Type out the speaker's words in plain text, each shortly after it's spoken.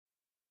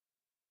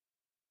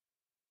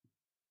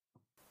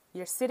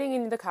You're sitting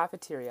in the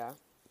cafeteria,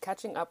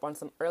 catching up on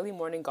some early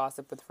morning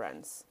gossip with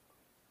friends.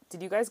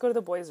 Did you guys go to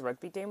the boys'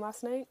 rugby game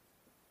last night?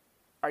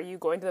 Are you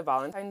going to the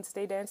Valentine's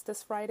Day dance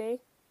this Friday?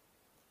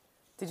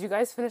 Did you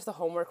guys finish the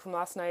homework from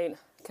last night?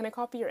 Can I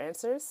copy your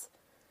answers?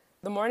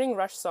 The morning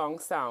rush song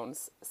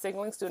sounds,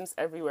 signaling students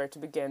everywhere to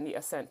begin the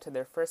ascent to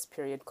their first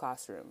period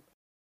classroom.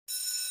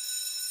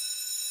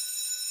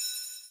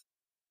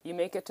 You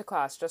make it to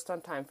class just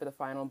on time for the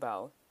final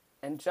bell,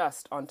 and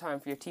just on time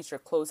for your teacher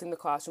closing the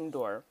classroom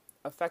door,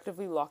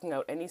 effectively locking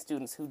out any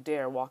students who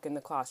dare walk in the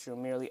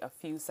classroom merely a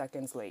few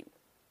seconds late.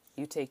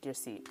 You take your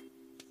seat.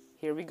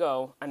 Here we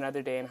go,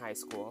 another day in high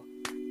school.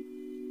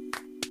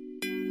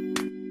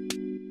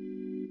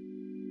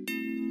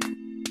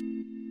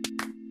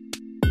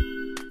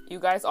 You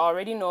guys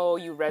already know,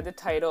 you read the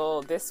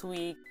title. This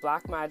week,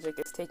 Black Magic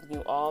is taking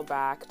you all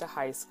back to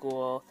high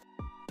school.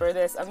 For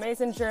this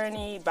amazing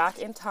journey back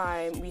in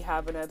time, we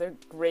have another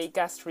great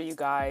guest for you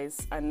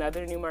guys,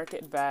 another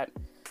Newmarket vet.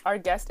 Our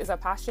guest is a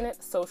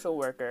passionate social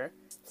worker.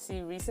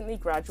 She recently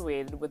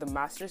graduated with a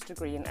master's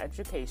degree in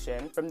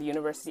education from the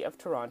University of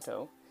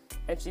Toronto,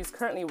 and she's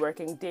currently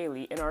working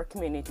daily in our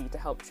community to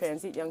help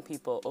transient young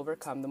people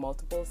overcome the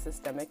multiple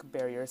systemic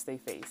barriers they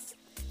face.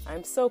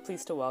 I'm so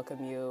pleased to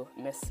welcome you,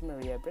 Miss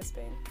Maria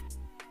Brisbane.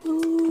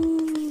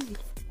 Ooh.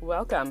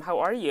 Welcome, how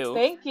are you?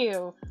 Thank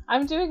you.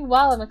 I'm doing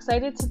well. I'm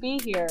excited to be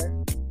here.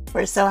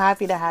 We're so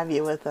happy to have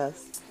you with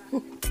us.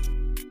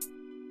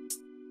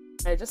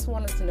 I just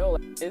wanted to know,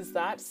 is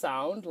that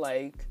sound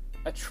like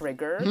a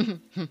trigger?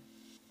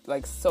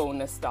 Like so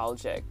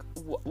nostalgic.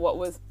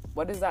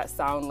 What does that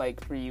sound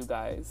like for you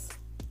guys?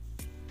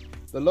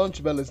 The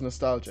lunch bell is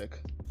nostalgic.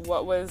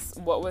 What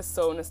was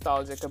so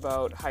nostalgic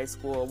about high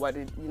school?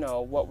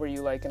 What were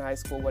you like in high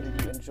school? What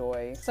did you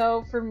enjoy?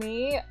 So for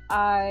me,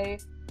 I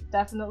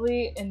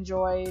definitely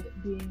enjoyed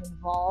being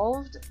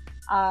involved.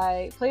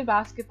 I played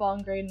basketball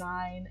in grade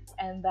 9,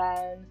 and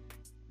then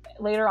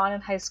later on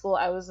in high school,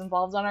 I was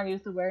involved on our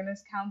Youth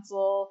Awareness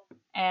Council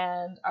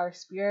and our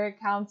Spirit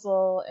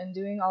Council and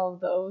doing all of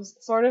those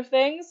sort of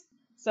things.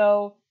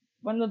 So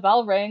when the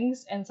bell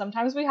rings, and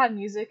sometimes we had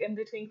music in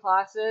between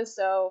classes,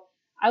 so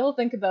I will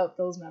think about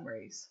those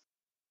memories.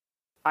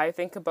 I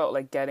think about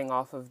like getting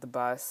off of the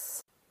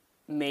bus,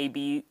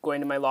 maybe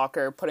going to my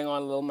locker, putting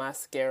on a little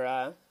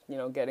mascara,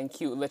 getting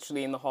cute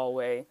literally in the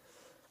hallway.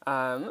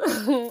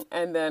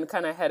 And then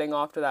kind of heading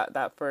off to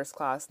that first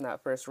class and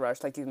that first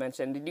rush, like you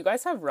mentioned. Did you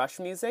guys have rush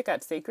music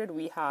at Sacred?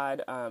 We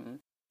had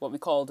what we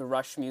called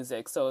rush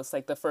music. So it's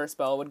like the first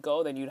bell would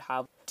go, then you'd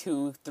have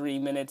 2-3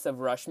 minutes of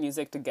rush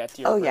music to get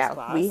to your first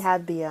class. We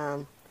had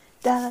the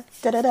da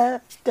da da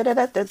da da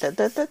da da da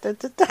da da da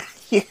da da.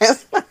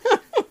 Yes.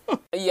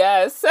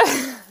 Yes.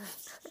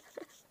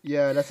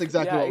 Yeah, that's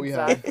exactly what we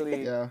had.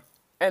 Yeah.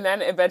 And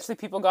then eventually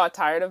people got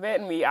tired of it,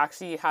 and we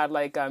actually had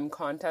like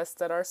contests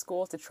at our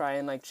school to try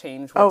and like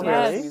change what the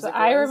really? music was.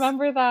 I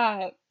remember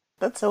that.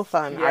 That's so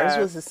fun. Yeah. Ours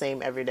was the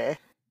same every day.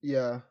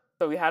 Yeah.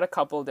 So we had a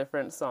couple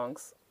different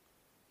songs.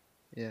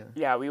 Yeah.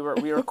 Yeah, we were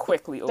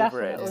quickly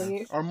over it.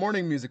 Definitely. Our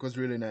morning music was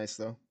really nice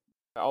though.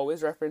 I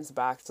always reference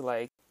back to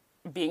like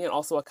being in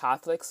also a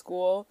Catholic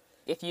school.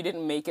 If you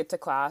didn't make it to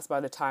class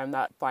by the time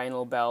that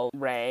final bell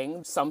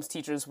rang, some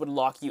teachers would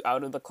lock you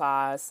out of the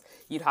class.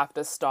 You'd have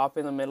to stop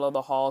in the middle of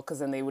the hall because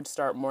then they would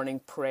start morning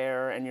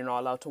prayer and you're not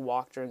allowed to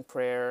walk during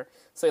prayer.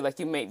 So like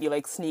you might be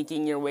like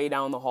sneaking your way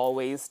down the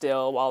hallways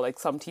still, while like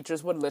some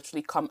teachers would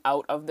literally come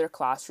out of their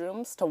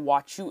classrooms to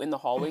watch you in the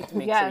hallway to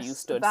make sure you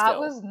stood that still.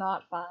 was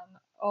not fun.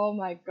 Oh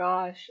my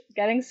gosh.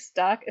 Getting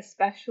stuck,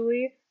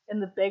 especially in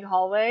the big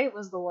hallway,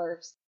 was the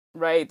worst.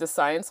 Right, the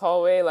science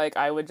hallway, like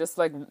I would just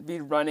like be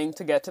running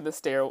to get to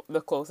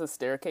the closest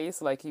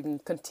staircase, like you can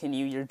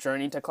continue your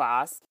journey to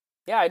class.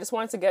 Yeah, I just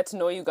wanted to get to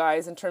know you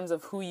guys in terms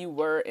of who you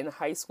were in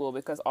high school,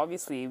 because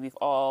obviously we've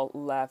all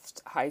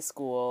left high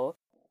school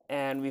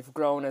and we've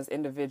grown as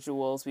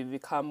individuals, we've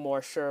become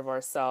more sure of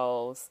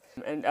ourselves.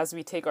 And as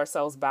we take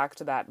ourselves back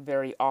to that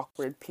very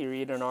awkward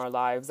period in our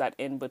lives, that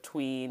in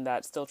between,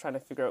 that still trying to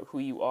figure out who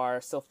you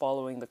are, still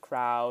following the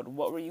crowd,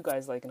 what were you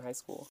guys like in high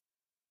school?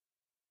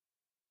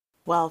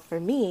 Well, for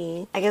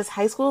me, I guess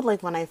high school,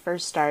 like when I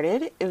first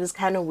started, it was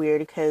kind of weird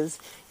because,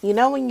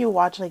 when you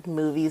watch like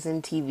movies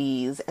and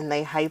TVs and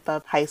they hype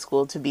up high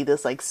school to be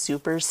this like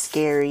super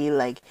scary,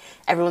 like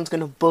everyone's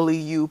going to bully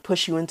you,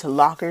 push you into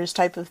lockers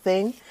type of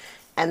thing.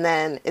 And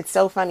then it's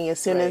so funny, as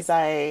soon as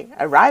I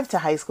arrived to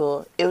high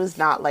school, it was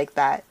not like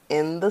that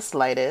in the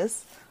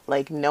slightest.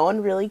 Like no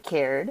one really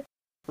cared.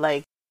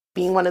 Like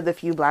being one of the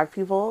few Black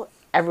people,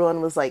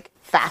 everyone was like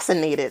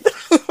fascinated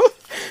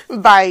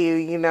by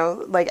you,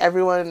 like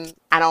everyone,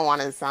 I don't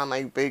want to sound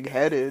like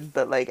big-headed,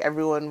 but like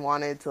everyone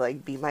wanted to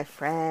like be my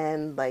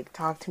friend, like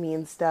talk to me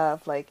and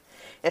stuff. Like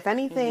if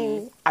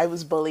anything, I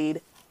was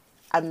bullied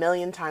a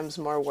million times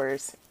more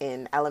worse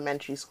in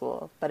elementary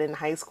school, but in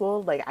high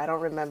school, like I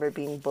don't remember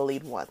being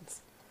bullied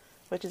once,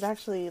 which is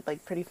actually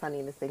like pretty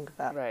funny to think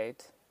about.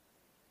 Right.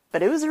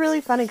 But it was a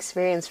really fun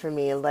experience for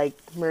me. Like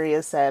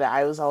Maria said,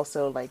 I was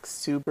also like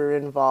super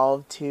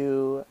involved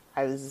too.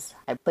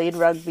 I played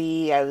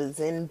rugby, I was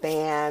in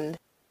band,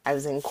 I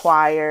was in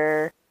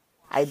choir.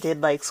 I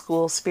did like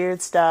school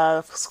spirit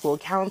stuff, school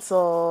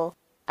council.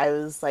 I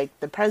was like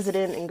the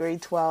president in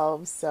grade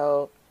 12.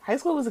 So high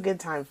school was a good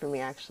time for me,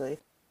 actually.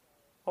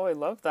 Oh, I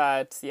love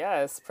that.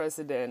 Yes,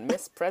 President,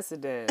 Miss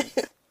President.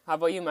 How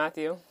about you,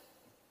 Matthew?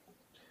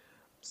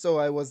 So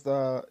I was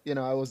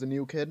a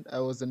new kid. I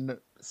was a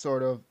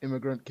sort of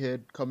immigrant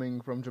kid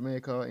coming from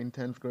Jamaica in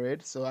 10th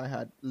grade. So I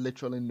had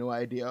literally no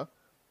idea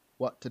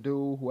what to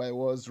do, who I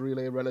was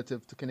really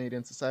relative to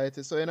Canadian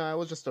society. So, I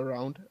was just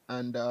around,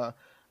 and I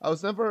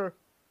was never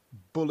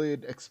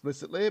bullied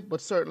explicitly,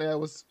 but certainly I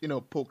was,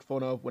 poked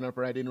fun of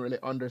whenever I didn't really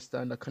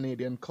understand a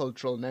Canadian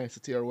cultural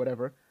nicety or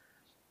whatever.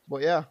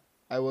 But yeah,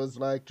 I was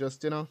like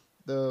just,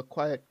 the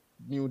quiet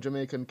new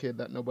Jamaican kid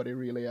that nobody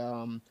really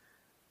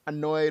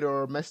annoyed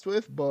or messed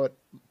with, but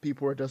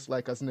people were just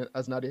like, as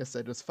Nadia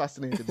said, just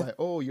fascinated by,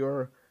 oh,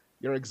 you're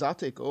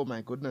exotic. Oh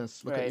my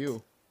goodness, look at Right.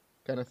 you,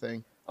 kind of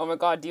thing. Oh my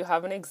God, do you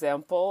have an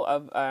example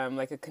of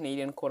like a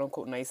Canadian quote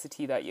unquote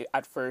nicety that you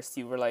at first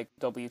you were like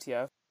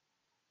WTF?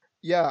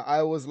 Yeah,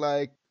 I was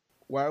like,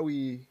 why are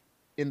we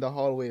in the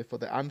hallway for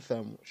the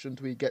anthem?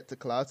 Shouldn't we get to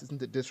class?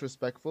 Isn't it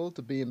disrespectful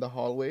to be in the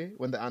hallway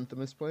when the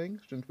anthem is playing?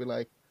 Shouldn't we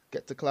like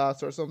get to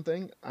class or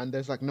something? And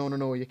there's like, no, no,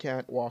 no, you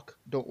can't walk.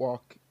 Don't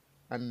walk.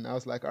 And I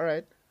was like, all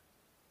right.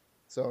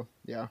 So,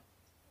 yeah.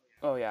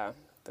 Oh yeah,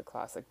 the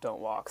classic don't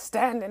walk,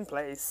 stand in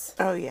place.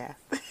 Oh, yeah.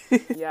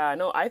 Yeah,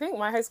 no, I think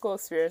my high school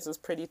experience was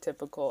pretty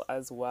typical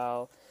as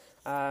well.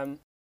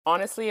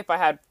 Honestly, if I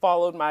had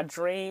followed my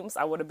dreams,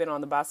 I would have been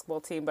on the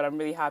basketball team, but I'm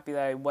really happy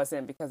that I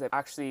wasn't because I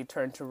actually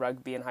turned to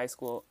rugby in high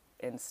school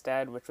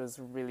instead, which was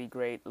really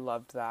great.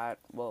 Loved that.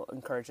 Will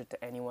encourage it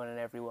to anyone and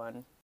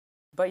everyone.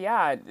 But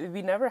yeah,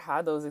 we never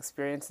had those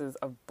experiences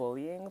of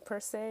bullying per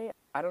se.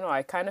 I don't know.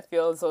 I kind of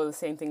feel as though the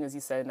same thing as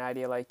you said,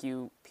 Nadia, like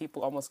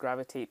people almost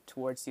gravitate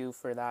towards you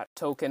for that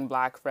token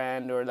black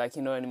friend or like,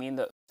 you know what I mean,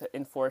 to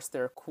enforce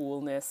their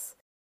coolness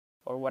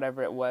or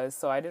whatever it was.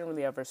 So I didn't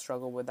really ever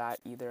struggle with that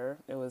either.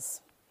 It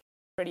was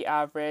pretty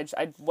average.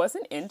 I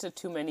wasn't into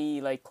too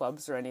many like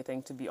clubs or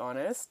anything, to be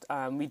honest.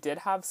 We did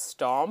have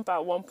Stomp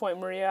at one point,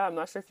 Maria. I'm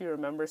not sure if you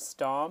remember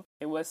Stomp.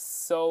 It was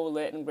so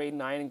lit in grade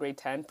 9 and grade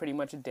 10, pretty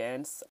much a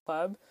dance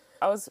club.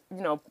 I was,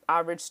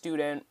 average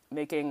student,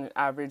 making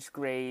average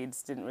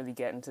grades, didn't really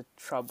get into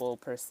trouble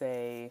per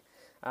se,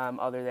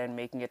 other than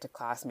making it to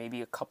class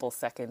maybe a couple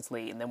seconds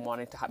late and then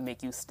wanting to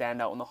make you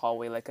stand out in the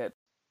hallway like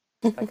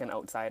an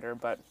outsider.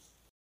 But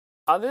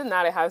other than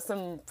that, I have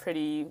some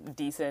pretty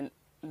decent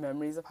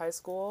memories of high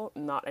school.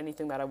 Not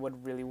anything that I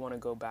would really want to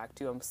go back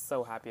to. I'm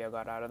so happy I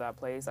got out of that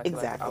place. I feel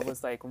like I Exactly.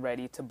 was like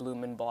ready to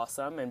bloom and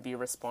blossom and be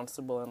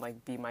responsible and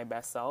like be my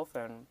best self,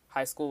 and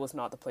high school was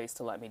not the place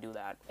to let me do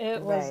that.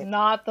 It was Right.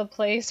 not the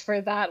place for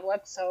that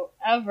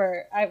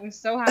whatsoever. I was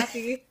so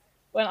happy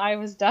when I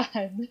was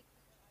done.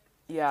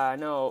 Yeah,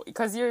 no,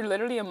 because you're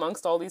literally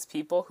amongst all these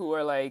people who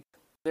are like,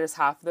 there's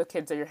half the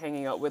kids that you're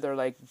hanging out with are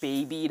like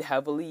babied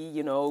heavily,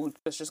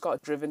 just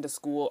got driven to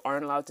school,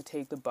 aren't allowed to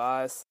take the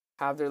bus,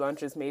 have their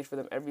lunches made for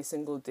them every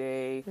single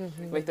day.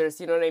 Like there's,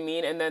 you know what I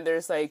mean? And then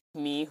there's like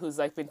me who's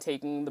like been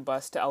taking the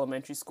bus to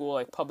elementary school,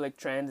 like public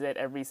transit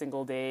every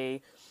single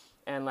day.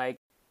 And like,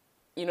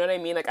 you know what I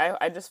mean? Like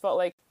I just felt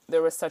like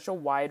there was such a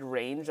wide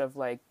range of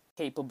like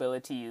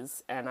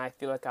capabilities, and I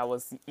feel like I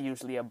was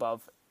usually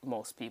above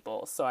most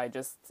people. So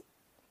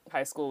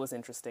high school was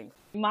interesting.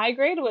 My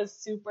grade was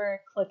super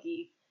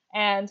cliquey,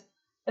 and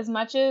as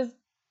much as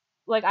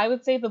like I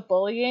would say the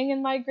bullying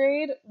in my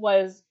grade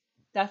was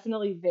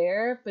definitely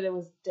there, but it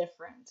was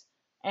different.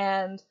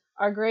 And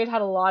our grade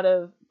had a lot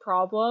of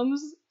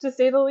problems, to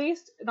say the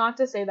least. Not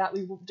to say that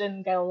we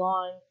didn't get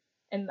along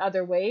in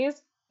other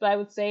ways, but I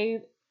would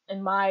say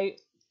in my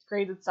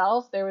grade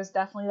itself, there was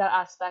definitely that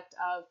aspect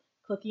of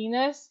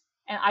clickiness,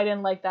 and I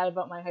didn't like that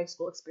about my high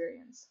school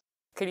experience.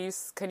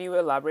 Can you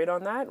elaborate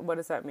on that? What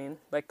does that mean?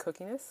 Like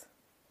cookiness?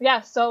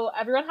 Yeah, so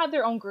everyone had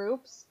their own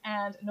groups,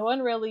 and no one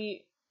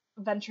really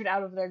ventured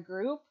out of their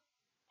group.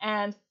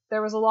 And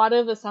there was a lot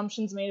of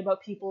assumptions made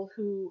about people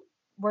who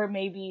were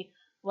maybe,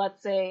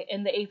 let's say,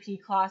 in the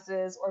AP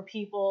classes, or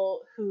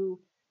people who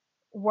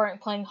weren't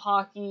playing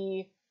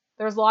hockey.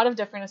 There was a lot of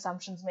different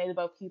assumptions made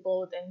about people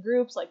within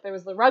groups. Like there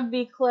was the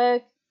rugby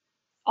clique,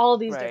 all of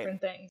these Right.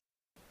 different things.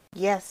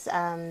 Yes,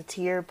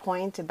 to your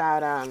point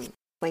about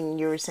when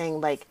you were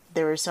saying like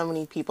there were so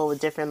many people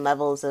with different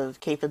levels of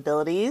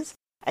capabilities,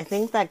 I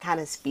think that kind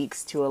of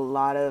speaks to a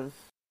lot of,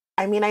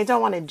 I mean, I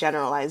don't want to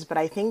generalize, but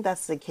I think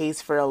that's the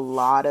case for a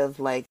lot of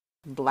like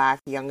black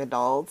young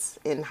adults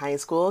in high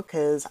school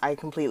because I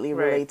completely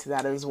Right. relate to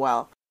that as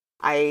well.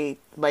 I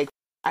like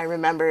I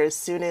remember as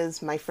soon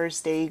as my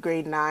first day,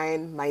 grade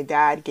 9, my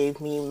dad gave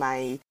me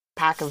my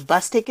pack of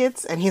bus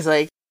tickets and he's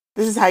like,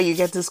 "This is how you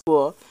get to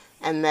school."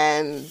 And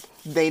then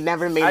they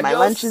never made my Adios.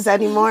 lunches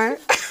anymore.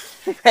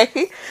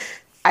 Right?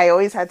 I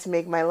always had to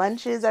make my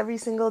lunches every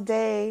single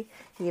day.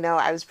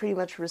 I was pretty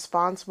much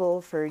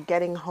responsible for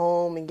getting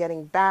home and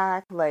getting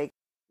back. Like,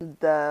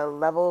 the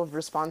level of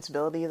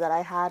responsibility that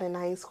I had in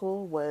high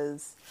school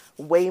was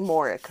way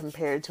more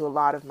compared to a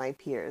lot of my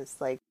peers.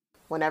 Like,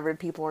 whenever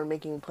people were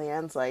making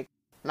plans, like,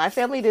 My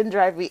family didn't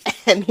drive me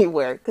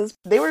anywhere because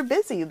they were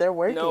busy. They're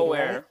working, right?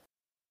 Nowhere.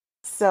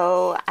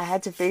 So I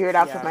had to figure it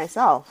out for Yeah.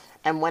 myself.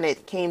 And when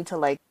it came to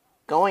like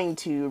going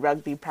to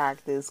rugby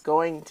practice,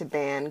 going to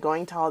band,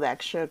 going to all the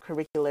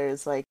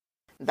extracurriculars, like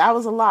that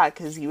was a lot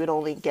because you would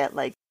only get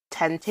like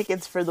 10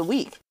 tickets for the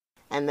week.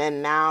 And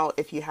then now,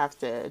 if you have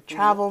to Mhm.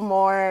 travel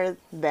more,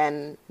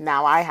 then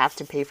now I have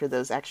to pay for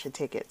those extra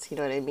tickets. You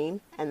know what I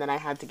mean? And then I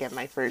had to get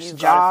my first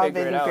You've got to job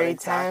figure it in out grade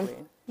 10.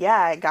 exactly.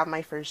 Yeah, I got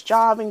my first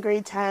job in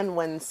grade 10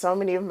 when so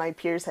many of my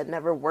peers had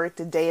never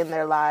worked a day in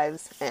their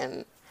lives.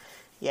 And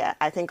yeah,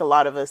 I think a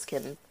lot of us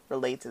can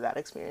relate to that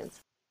experience.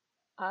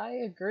 I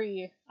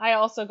agree. I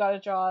also got a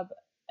job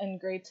in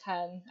grade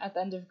 10, at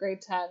the end of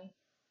grade 10,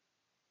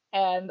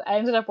 and I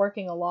ended up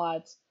working a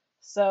lot.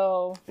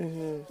 So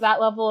Hmm.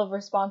 that level of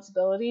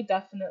responsibility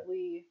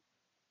definitely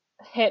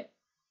hit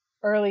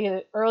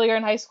earlier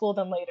in high school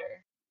than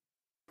later.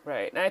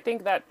 Right. And I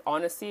think that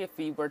honestly, if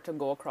we were to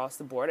go across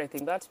the board, I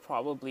think that's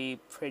probably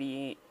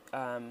pretty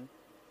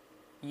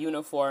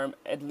uniform,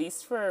 at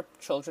least for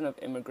children of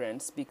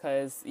immigrants,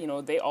 because,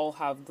 they all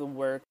have the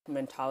work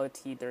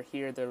mentality. They're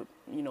here, they're,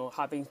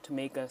 having to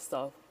make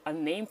a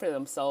name for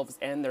themselves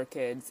and their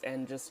kids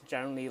and just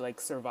generally like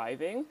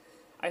surviving.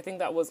 I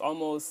think it was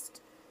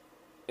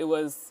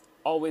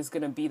always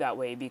going to be that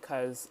way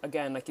because,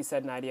 again, like you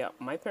said, Nadia,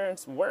 my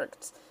parents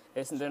worked.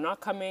 They're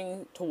not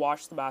coming to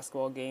watch the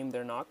basketball game.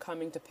 They're not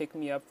coming to pick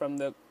me up from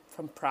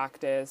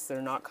practice.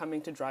 They're not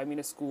coming to drive me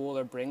to school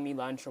or bring me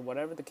lunch or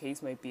whatever the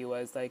case might be.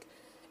 Was like,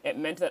 it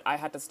meant that I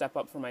had to step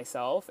up for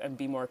myself and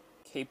be more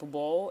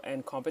capable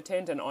and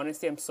competent. And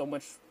honestly,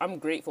 I'm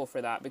grateful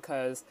for that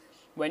because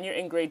when you're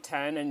in grade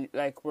 10 and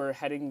like we're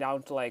heading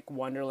down to like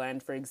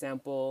Wonderland, for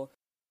example,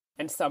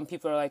 and some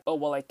people are like, oh,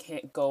 well, I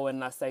can't go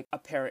unless like a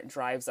parent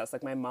drives us.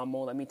 Like my mom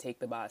won't let me take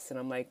the bus. And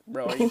I'm like,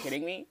 bro, are you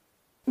kidding me?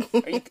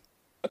 Are you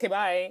okay,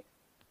 bye.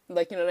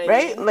 Like, you know what I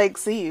Right? mean? Like,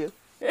 see you.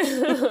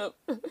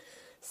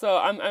 So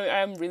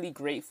I'm really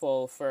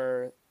grateful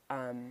for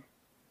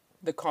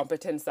the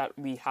competence that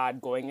we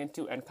had going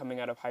into and coming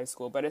out of high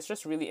school. But it's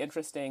just really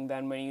interesting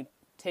then when you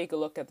take a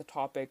look at the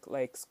topic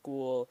like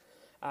school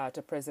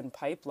to prison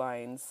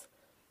pipelines,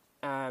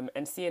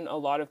 and see in a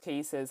lot of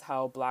cases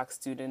how Black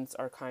students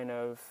are kind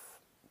of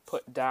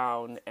put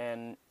down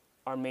and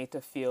are made to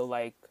feel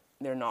like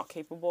they're not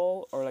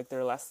capable or like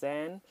they're less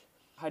than.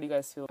 How do you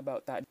guys feel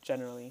about that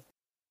generally?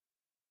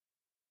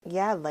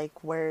 Yeah,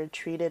 like we're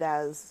treated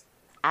as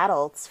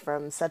adults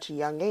from such a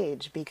young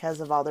age because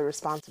of all the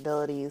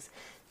responsibilities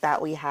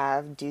that we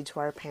have due to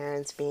our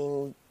parents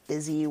being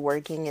busy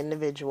working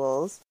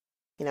individuals.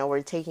 You know,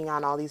 we're taking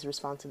on all these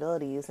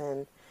responsibilities,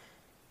 and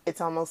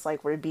it's almost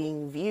like we're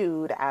being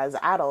viewed as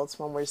adults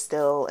when we're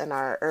still in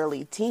our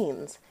early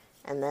teens.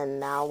 And then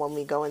now, when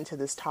we go into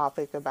this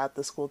topic about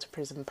the school to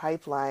prison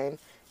pipeline,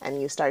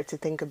 and you start to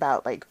think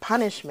about like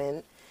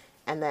punishment,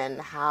 and then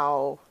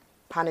how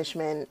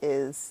punishment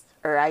is,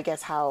 or I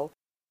guess how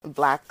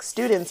Black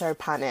students are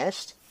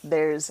punished,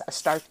 there's a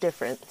stark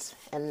difference.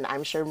 And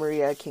I'm sure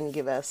Maria can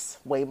give us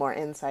way more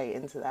insight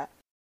into that.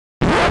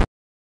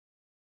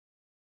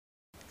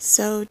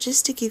 So,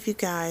 just to give you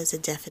guys a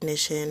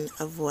definition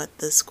of what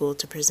the school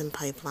to prison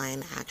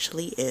pipeline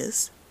actually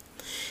is,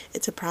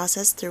 it's a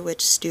process through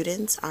which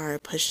students are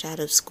pushed out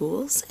of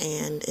schools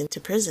and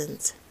into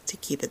prisons, to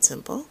keep it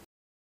simple.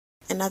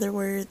 In other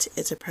words,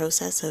 it's a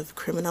process of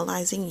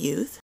criminalizing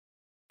youth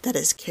that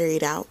is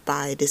carried out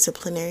by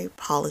disciplinary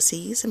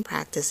policies and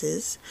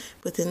practices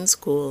within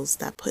schools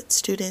that put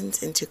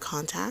students into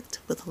contact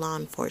with law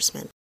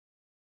enforcement.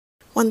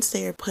 Once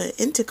they are put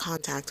into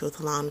contact with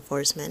law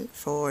enforcement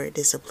for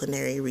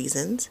disciplinary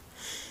reasons,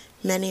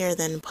 many are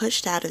then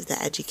pushed out of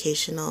the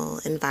educational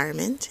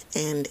environment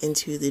and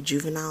into the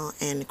juvenile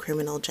and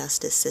criminal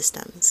justice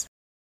systems.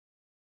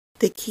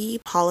 The key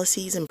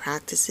policies and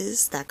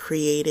practices that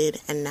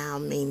created and now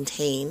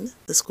maintain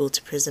the school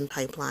to prison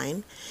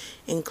pipeline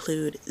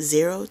include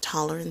zero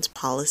tolerance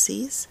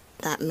policies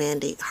that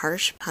mandate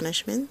harsh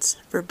punishments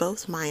for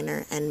both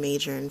minor and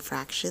major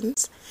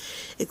infractions,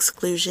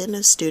 exclusion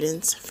of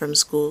students from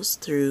schools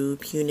through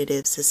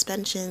punitive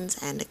suspensions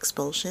and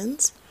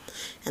expulsions,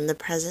 and the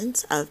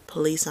presence of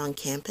police on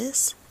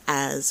campus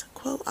as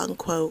quote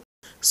unquote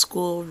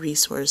school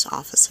resource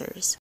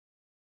officers.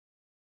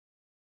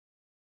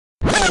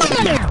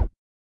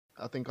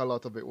 I think a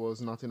lot of it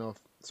was not enough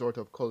sort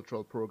of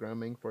cultural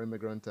programming for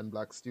immigrant and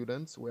Black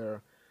students,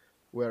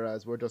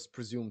 whereas we're just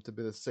presumed to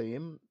be the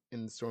same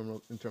in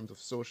terms of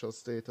social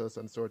status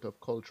and sort of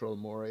cultural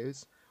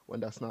mores, when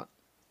that's not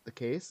the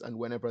case. And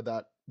whenever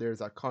that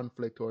there's a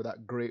conflict or that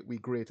we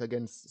grate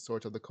against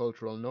sort of the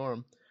cultural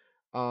norm,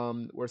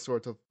 we're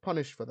sort of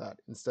punished for that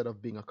instead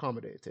of being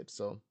accommodated.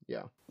 So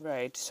yeah.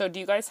 Right. So do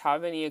you guys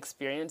have any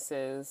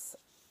experiences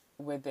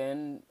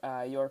within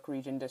York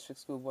Region District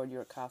School Board,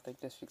 York Catholic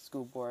District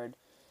School Board,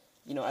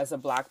 as a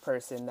Black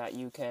person that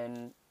you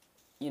can,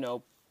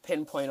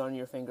 pinpoint on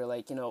your finger,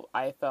 like,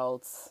 I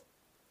felt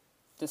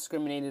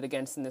discriminated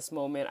against in this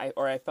moment,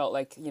 I felt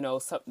like,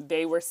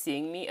 they were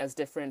seeing me as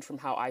different from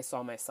how I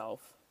saw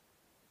myself?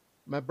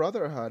 My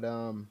brother had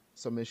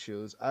some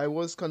issues. I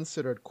was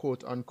considered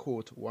quote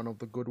unquote one of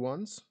the good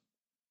ones,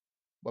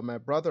 but my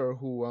brother,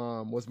 who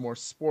was more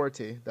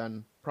sporty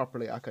than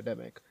properly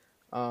academic,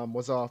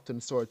 was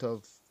often sort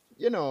of,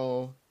 you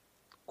know,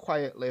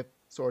 quietly,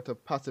 sort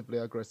of passively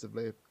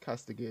aggressively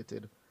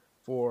castigated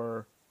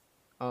for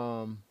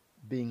um,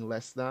 being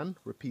less than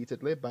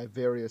repeatedly by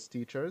various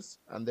teachers.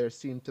 And there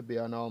seemed to be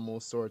an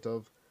almost sort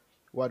of,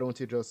 why don't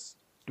you just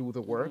do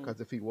the work, Mm-hmm.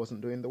 as if he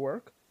wasn't doing the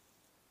work?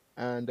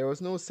 And there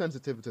was no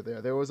sensitivity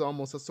there. There was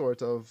almost a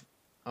sort of,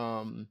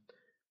 um,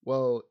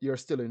 well, you're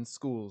still in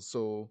school,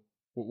 so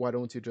why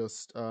don't you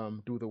just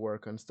do the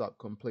work and stop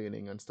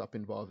complaining and stop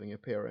involving your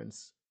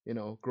parents? You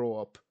know, grow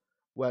up.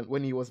 Well,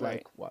 when he was Right.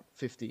 like what,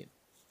 15,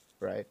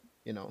 right?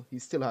 You know, he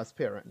still has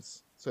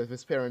parents. So if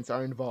his parents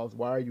are involved,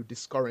 why are you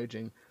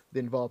discouraging the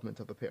involvement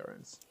of the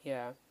parents?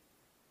 Yeah.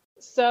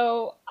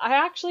 So I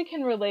actually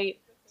can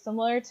relate,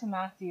 similar to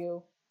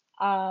Matthew.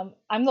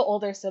 I'm the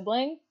older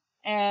sibling,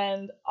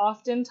 and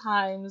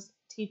oftentimes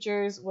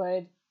teachers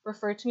would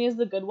refer to me as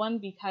the good one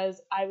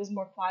because I was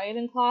more quiet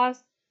in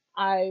class.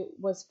 I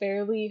was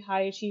fairly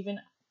high achieving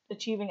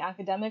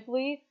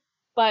academically,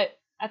 but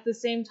at the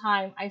same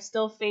time, I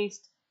still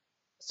faced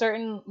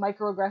certain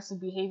microaggressive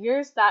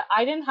behaviors that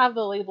I didn't have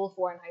the label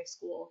for in high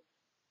school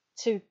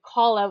to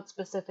call out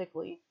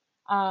specifically.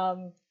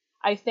 Um,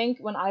 I think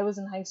when I was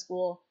in high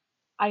school,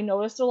 I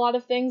noticed a lot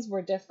of things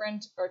were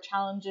different or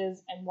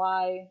challenges, and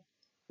why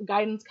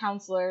guidance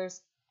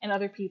counselors and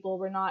other people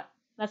were not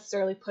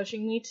necessarily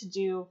pushing me to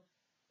do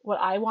what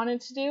I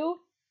wanted to do,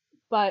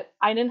 but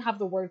I didn't have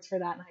the words for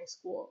that in high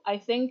school. I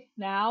think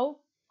now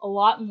a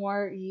lot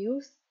more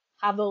youth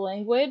have the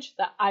language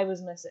that I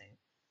was missing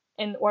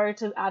in order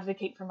to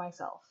advocate for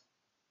myself.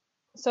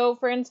 So,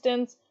 for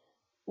instance,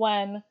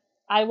 when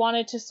I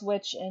wanted to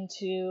switch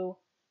into,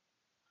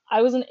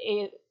 I was in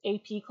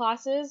AP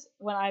classes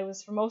when I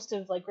was for most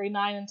of like grade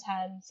 9 and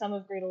 10, some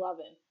of grade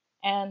 11.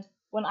 And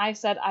when I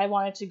said I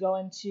wanted to go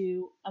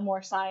into a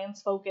more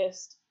science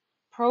focused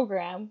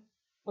program,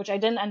 which I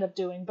didn't end up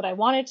doing, but I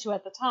wanted to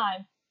at the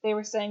time, they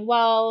were saying,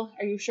 well,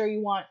 are you sure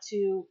you want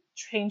to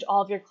change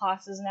all of your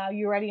classes now?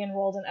 You're already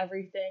enrolled in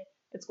everything.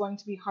 It's going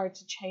to be hard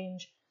to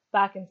change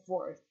back and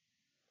forth.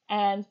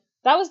 And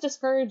that was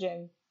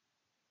discouraging.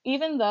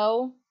 Even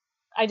though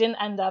I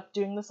didn't end up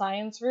doing the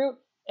science route,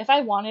 if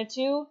I wanted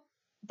to,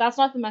 that's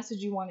not the message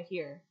you want to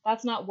hear.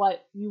 That's not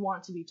what you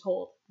want to be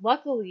told.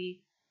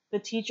 Luckily, the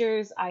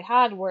teachers I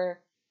had were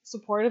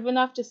supportive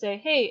enough to say,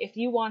 hey, if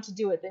you want to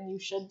do it, then you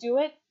should do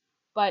it.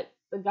 But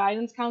the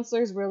guidance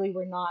counselors really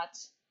were not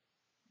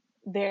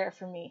there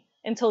for me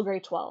until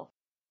grade 12.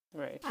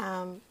 Right.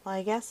 Well,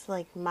 I guess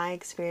like my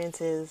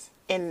experiences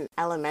in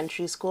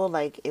elementary school,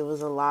 like it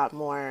was a lot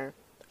more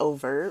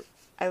overt,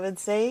 I would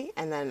say.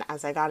 And then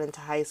as I got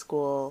into high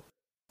school,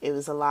 it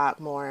was a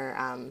lot more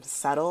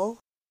subtle,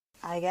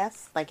 I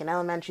guess. Like in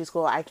elementary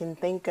school, I can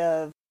think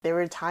of there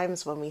were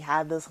times when we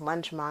had this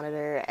lunch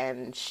monitor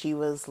and she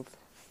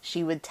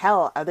would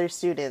tell other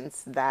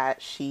students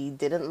that she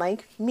didn't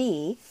like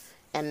me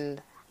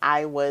and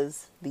I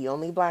was the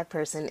only black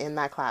person in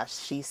that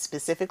class. She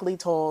specifically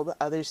told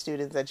other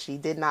students that she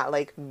did not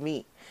like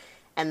me.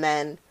 And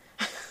then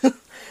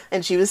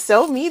and she was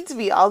so mean to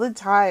me all the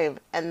time.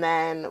 And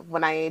then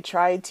when I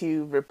tried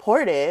to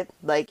report it,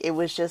 like it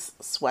was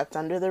just swept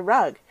under the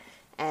rug.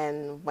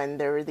 And when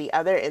there were the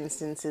other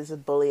instances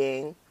of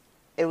bullying,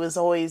 it was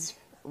always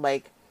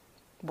like,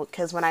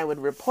 because when I would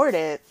report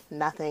it,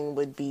 nothing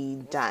would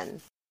be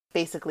done.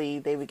 Basically,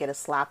 they would get a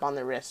slap on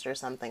the wrist or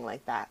something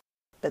like that.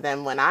 But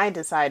then when I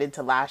decided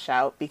to lash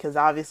out, because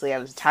obviously I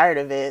was tired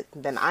of it,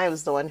 then I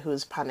was the one who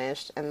was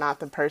punished and not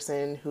the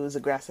person who was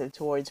aggressive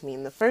towards me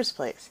in the first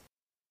place.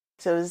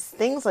 So it was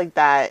things like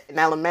that in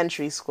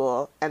elementary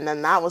school. And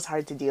then that was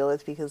hard to deal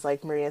with because,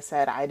 like Maria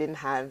said, I didn't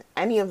have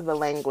any of the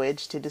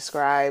language to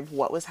describe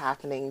what was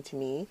happening to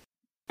me.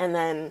 And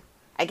then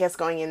I guess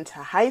going into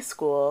high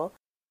school,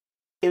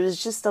 it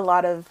was just a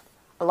lot of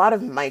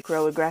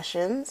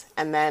microaggressions,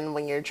 and then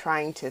when you're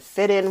trying to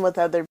fit in with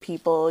other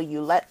people,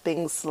 you let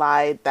things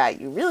slide that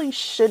you really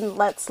shouldn't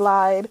let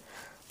slide.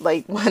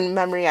 Like one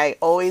memory I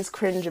always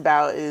cringe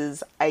about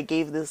is I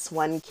gave this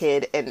one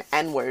kid an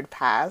N-word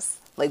pass.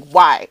 Like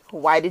why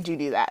did you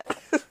do that?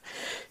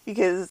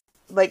 Because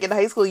like in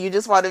high school you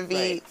just want to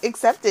Right. be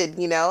accepted,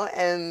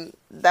 and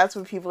that's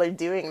what people are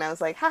doing. And I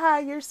was like, haha,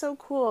 you're so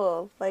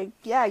cool. Like,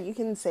 yeah, you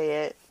can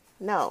say it.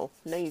 No,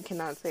 you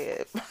cannot say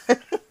it.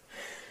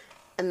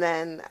 And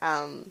then,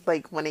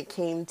 like, when it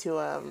came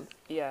to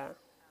Yeah.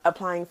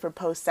 applying for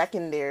post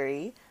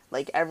secondary,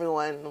 like,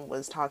 everyone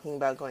was talking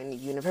about going to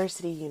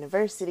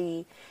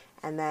university.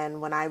 And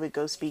then when I would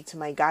go speak to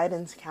my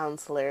guidance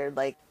counselor,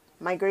 like,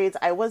 my grades,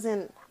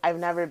 I've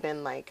never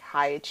been like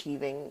high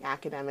achieving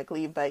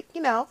academically, but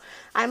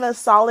I'm a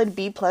solid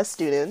B plus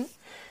student.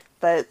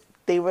 But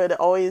they would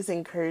always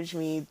encourage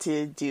me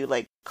to do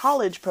like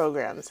college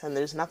programs, and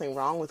there's nothing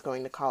wrong with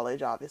going to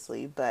college,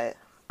 obviously, but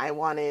I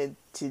wanted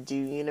to do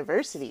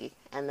university,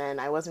 and then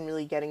I wasn't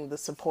really getting the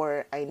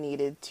support I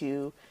needed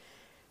to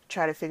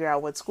try to figure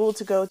out what school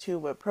to go to,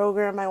 what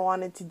program I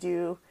wanted to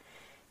do.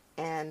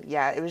 And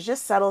yeah, it was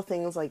just subtle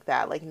things like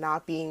that, like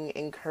not being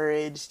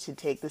encouraged to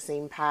take the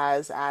same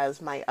paths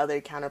as my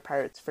other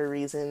counterparts for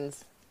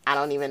reasons I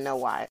don't even know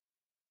why.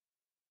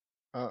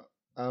 Uh,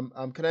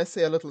 can I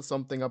say a little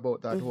something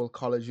about that Mhm. whole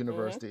college Mm-hmm.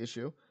 university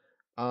issue?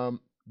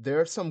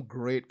 There are some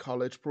great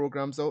college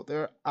programs out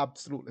there,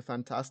 absolutely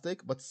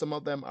fantastic, but some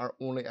of them are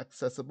only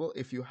accessible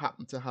if you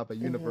happen to have a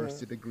Mhm.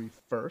 university degree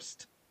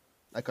first,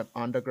 like an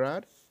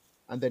undergrad,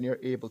 and then you're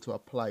able to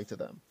apply to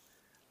them.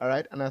 All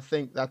right. And I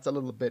think that's a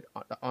little bit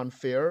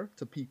unfair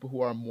to people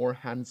who are more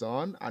hands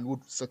on and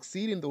would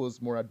succeed in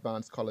those more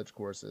advanced college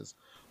courses,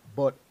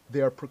 but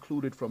they are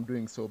precluded from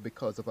doing so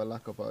because of a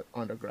lack of an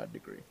undergrad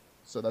degree.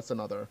 So that's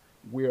another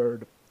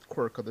weird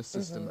quirk of the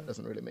system that Mhm.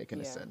 doesn't really make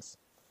any Yeah. sense.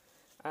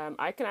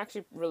 I can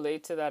actually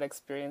relate to that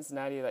experience,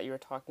 Nadia, that you were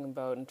talking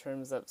about in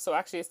terms of. So,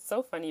 actually, it's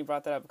so funny you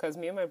brought that up because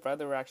me and my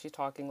brother were actually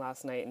talking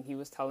last night, and he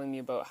was telling me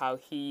about how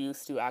he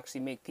used to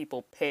actually make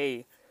people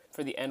pay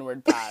for the N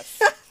word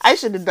pass. I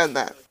should have done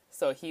that.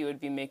 So, he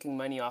would be making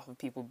money off of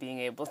people being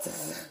able to.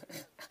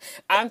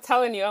 I'm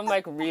telling you, I'm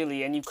like,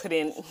 really? And you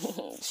couldn't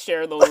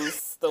share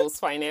those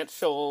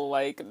financial,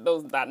 like,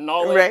 that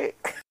knowledge. Right.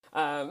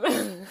 Um,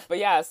 but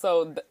yeah,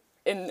 so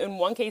in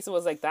one case it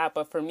was like that,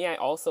 but for me, I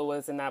also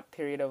was in that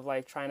period of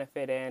like trying to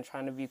fit in,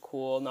 trying to be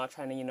cool, not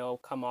trying to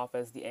come off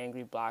as the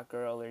angry black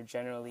girl or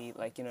generally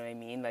like what I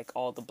mean, like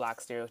all the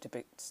black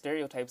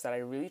stereotypes that I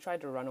really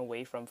tried to run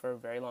away from for a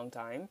very long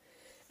time,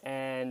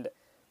 and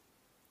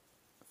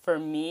for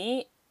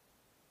me,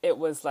 it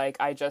was like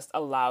I just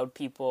allowed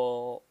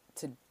people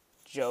to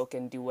joke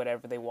and do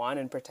whatever they want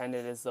and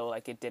pretended as though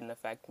like it didn't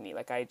affect me.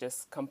 Like I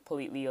just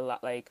completely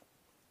like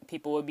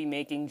people would be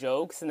making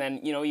jokes and then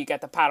you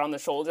get the pat on the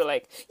shoulder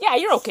like, yeah,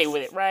 you're okay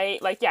with it,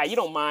 right? Like, yeah, you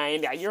don't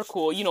mind, yeah, you're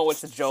cool,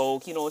 it's a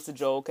joke, it's a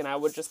joke. And I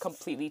would just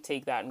completely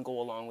take that and go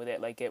along with it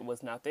like it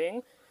was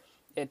nothing.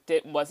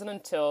 Wasn't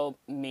until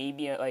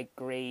maybe at like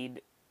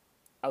grade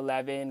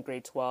 11,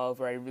 grade 12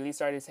 where I really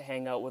started to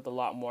hang out with a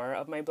lot more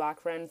of my black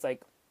friends,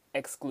 like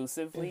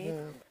exclusively,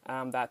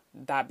 Mhm.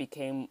 that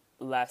became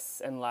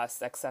less and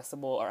less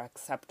accessible or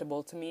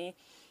acceptable to me,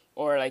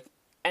 or like,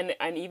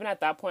 and even at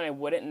that point I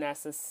wouldn't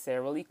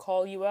necessarily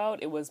call you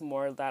out. It was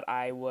more that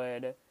I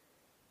would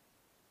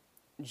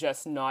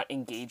just not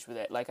engage with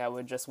it. Like I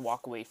would just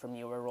walk away from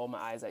you or roll my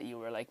eyes at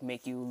you or like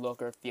make you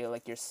look or feel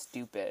like you're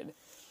stupid.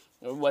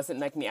 It wasn't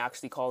like me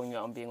actually calling you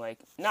out and being like,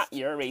 not,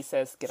 you're a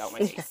racist, get out my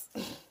face.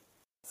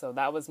 So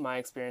that was my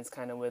experience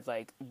kind of with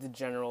like the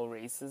general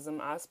racism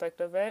aspect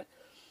of it.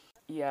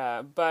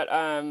 Yeah, but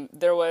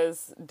there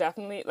was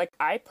definitely like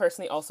I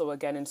personally also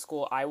again in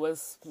school I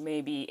was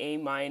maybe A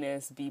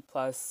minus B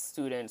plus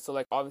student. So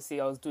like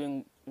obviously I was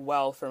doing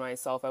well for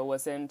myself. I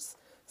wasn't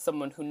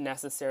someone who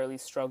necessarily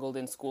struggled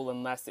in school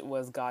unless it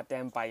was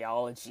goddamn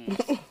biology.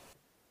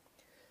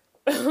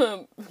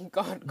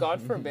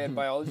 God forbid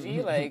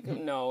biology. Like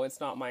no, it's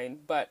not mine.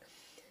 But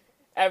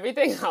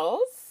everything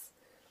else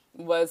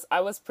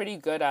I was pretty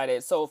good at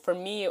it. So for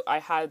me, I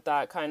had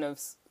that kind of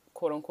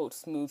quote unquote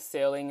smooth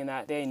sailing in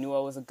that they knew I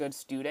was a good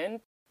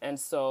student. And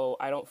so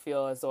I don't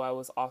feel as though I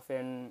was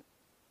often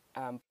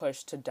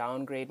pushed to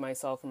downgrade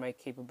myself and my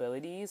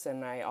capabilities.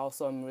 And I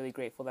also am really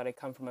grateful that I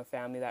come from a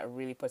family that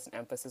really puts an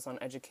emphasis on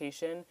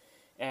education.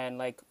 And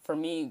like for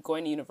me,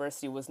 going to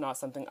university was not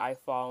something I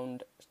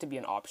found to be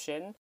an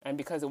option. And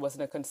because it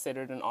wasn't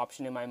considered an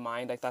option in my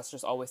mind, like that's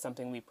just always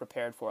something we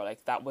prepared for.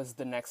 Like that was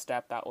the next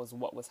step. That was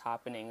what was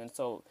happening. And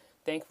so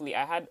thankfully,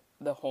 I had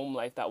the home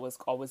life that was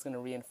always going to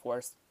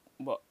reinforce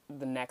what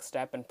the next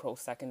step in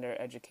post-secondary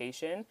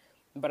education.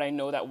 But I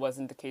know that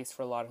wasn't the case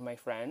for a lot of my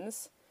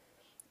friends.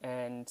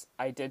 And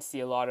I did see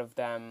a lot of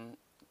them,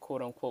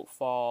 quote unquote,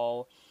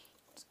 fall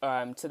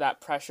to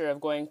that pressure of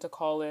going to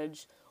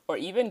college or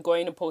even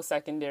going to post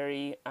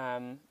secondary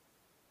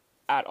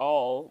at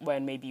all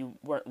when maybe you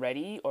weren't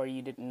ready or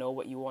you didn't know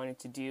what you wanted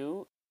to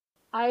do.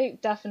 I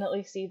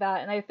definitely see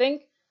that. And I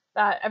think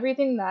that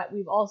everything that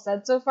we've all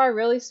said so far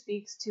really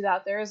speaks to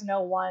that there is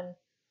no one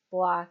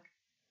black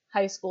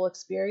high school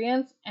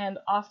experience. And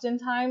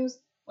oftentimes,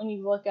 when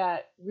you look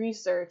at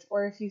research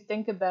or if you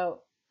think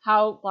about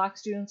how black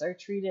students are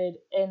treated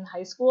in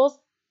high schools,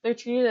 they're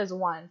treated as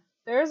one.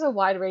 There is a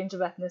wide range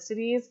of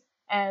ethnicities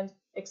and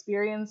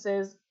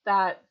experiences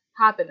that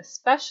happen,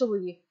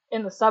 especially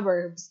in the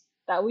suburbs,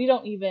 that we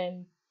don't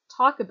even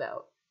talk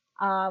about.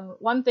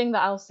 One thing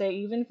that I'll say,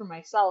 even for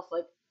myself,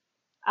 like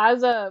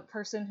as a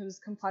person whose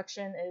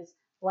complexion is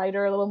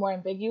lighter, a little more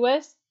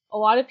ambiguous, a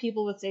lot of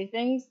people would say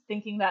things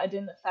thinking that it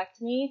didn't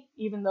affect me,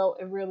 even though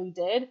it really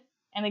did.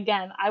 And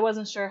again, I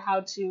wasn't sure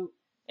how to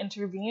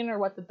intervene or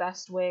what the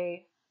best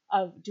way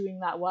of doing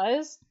that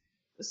was.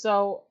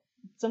 So,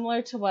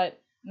 similar to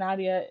what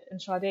Nadia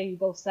and Sade, you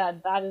both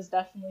said, that is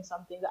definitely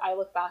something that I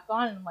look back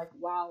on and I'm like,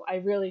 wow, I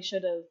really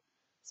should have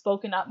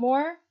spoken up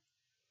more.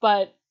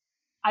 But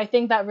I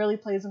think that really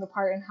plays in the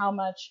part in how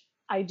much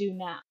I do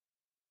now.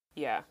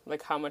 Yeah,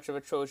 like how much of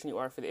a Trojan you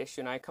are for the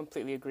issue. And I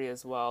completely agree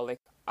as well. Like,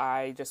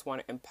 I just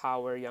want to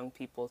empower young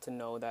people to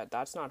know that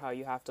that's not how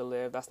you have to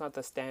live. That's not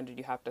the standard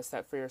you have to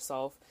set for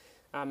yourself.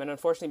 And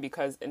unfortunately,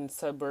 because in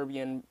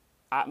suburban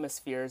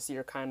atmospheres,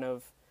 you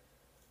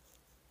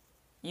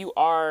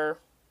are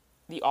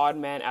the odd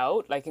man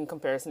out, like in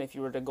comparison if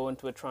you were to go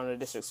into a Toronto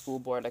District School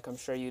Board. Like I'm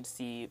sure you'd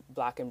see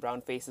black and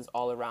brown faces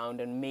all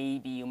around, and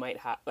maybe you might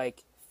have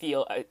like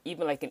feel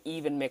even like an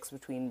even mix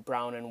between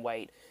brown and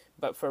white.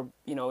 But for,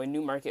 in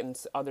Newmarket and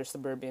other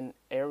suburban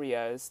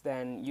areas,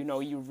 then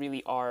you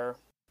really are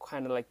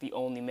kind of like the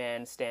only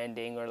man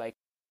standing, or like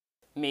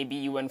maybe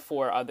you and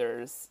four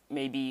others,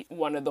 maybe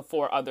one of the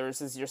four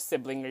others is your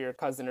sibling or your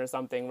cousin or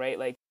something, right?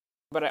 Like,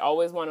 but I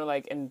always want to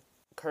like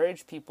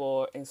encourage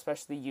people,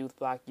 especially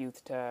black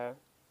youth, to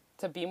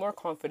be more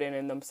confident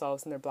in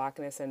themselves and their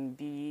blackness, and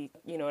be,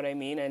 you know what I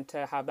mean, and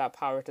to have that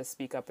power to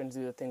speak up and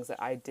do the things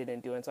that I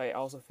didn't do. And so I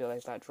also feel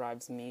like that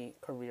drives me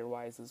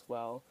career-wise as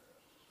well.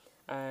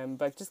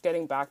 But just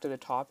getting back to the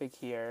topic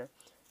here,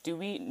 do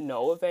we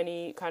know of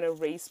any kind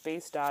of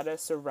race-based data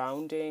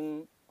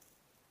surrounding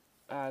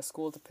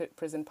school to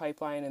prison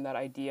pipeline and that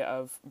idea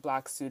of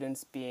black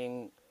students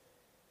being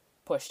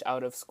pushed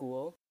out of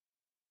school?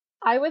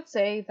 I would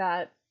say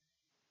that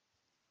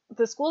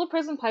the school to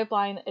prison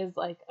pipeline is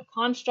like a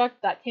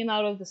construct that came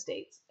out of the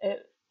States.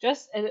 It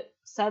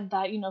said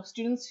that,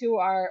 students who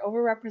are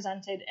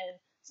overrepresented in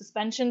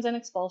suspensions and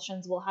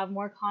expulsions will have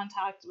more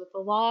contact with the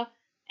law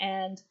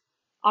and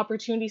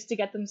opportunities to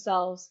get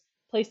themselves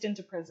placed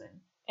into prison.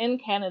 In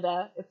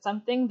Canada, it's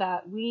something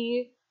that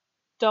we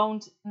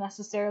don't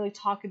necessarily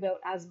talk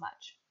about as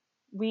much.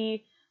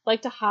 We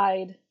like to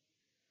hide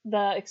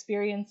the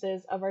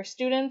experiences of our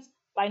students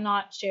by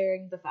not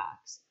sharing the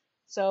facts.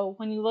 So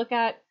when you look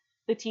at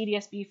the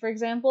TDSB, for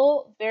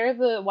example, they're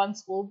the one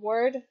school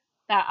board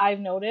that I've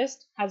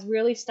noticed has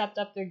really stepped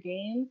up their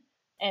game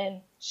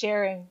in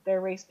sharing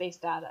their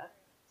race-based data.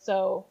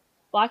 So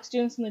black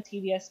students in the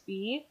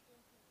TDSB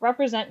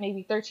represent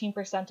maybe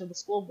 13% of the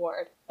school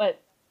board,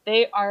 but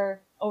they are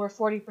over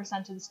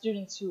 40% of the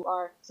students who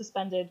are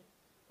suspended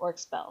or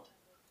expelled.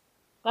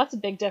 That's a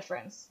big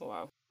difference.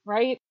 Wow.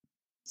 Right?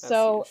 That's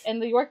so huge. in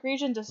the York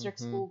Region District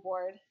School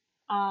Board,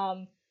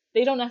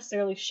 they don't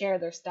necessarily share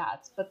their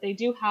stats, but they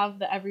do have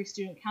the Every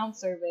Student Count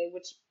survey,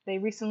 which they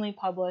recently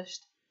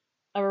published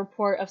a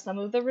report of some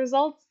of the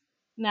results.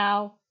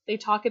 Now, they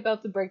talk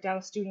about the breakdown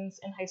of students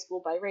in high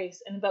school by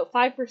race, and about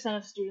 5%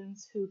 of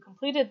students who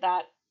completed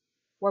that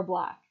were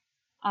black.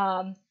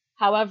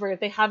 However,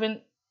 they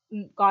haven't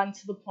gotten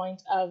to the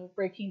point of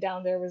breaking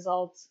down their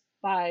results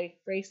by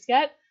race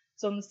yet.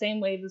 So in the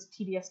same way this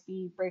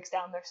TDSB breaks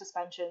down their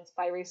suspensions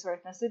by race or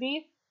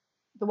ethnicity,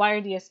 the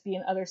YRDSB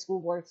and other school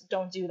boards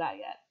don't do that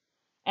yet.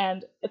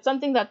 And it's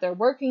something that they're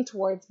working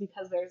towards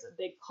because there's a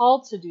big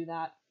call to do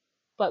that,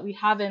 but we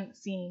haven't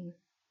seen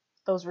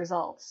those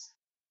results.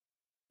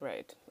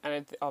 Right.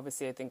 And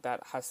obviously I think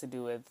that has to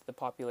do with the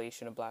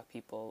population of black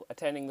people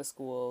attending the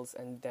schools,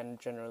 and then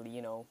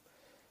generally,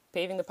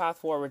 paving the path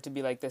forward to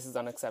be like, this is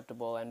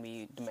unacceptable and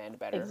we demand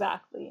better.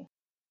 Exactly.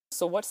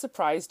 So what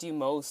surprised you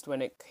most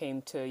when it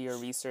came to your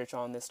research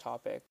on this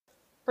topic?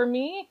 For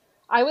me,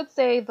 I would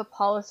say the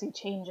policy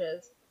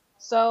changes.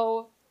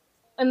 So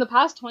in the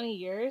past 20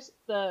 years,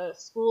 the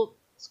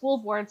school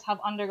boards have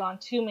undergone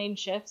two main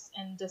shifts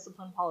in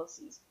discipline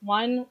policies.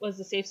 One was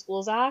the Safe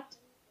Schools Act.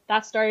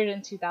 That started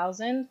in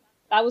 2000.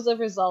 That was a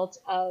result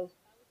of,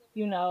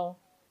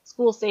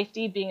 school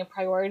safety being a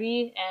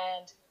priority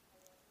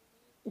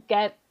and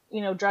get,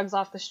 drugs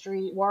off the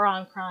street, war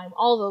on crime,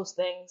 all those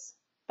things.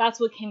 That's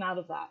what came out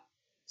of that.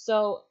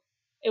 So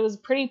it was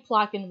pretty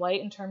black and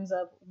white in terms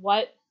of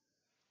what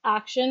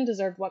action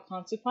deserved what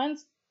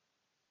consequence.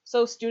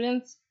 So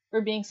students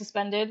were being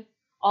suspended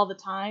all the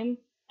time,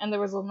 and there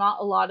was not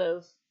a lot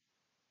of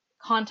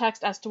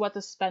context as to what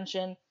the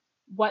suspension,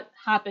 what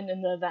happened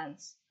in the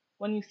events.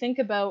 When you think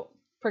about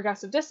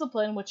progressive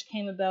discipline, which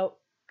came about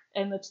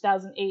in the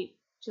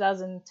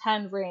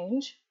 2008-2010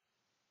 range,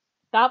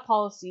 that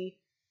policy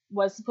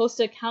was supposed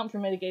to account for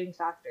mitigating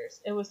factors.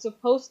 It was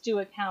supposed to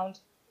account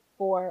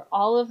for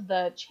all of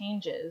the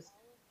changes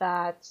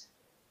that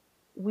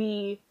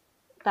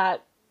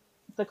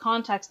the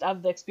context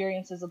of the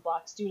experiences of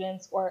black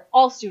students, or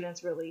all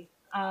students really.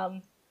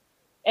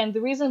 And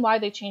the reason why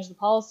they changed the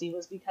policy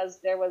was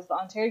because there was the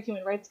Ontario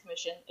Human Rights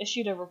Commission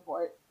issued a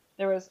report.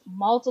 There was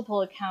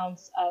multiple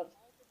accounts of,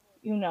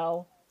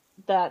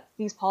 that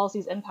these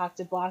policies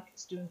impacted black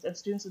students and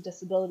students with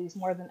disabilities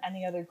more than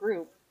any other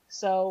group.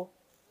 So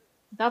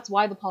that's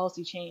why the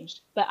policy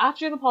changed. But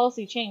after the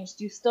policy changed,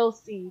 you still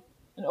see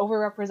an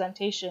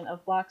overrepresentation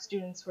of black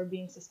students who are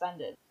being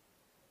suspended.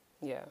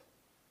 Yeah.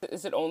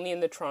 Is it only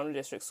in the Toronto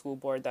District School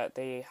Board that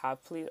they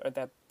have police, or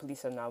that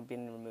police have now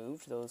been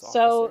removed, those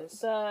officers?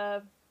 So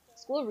the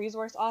school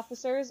resource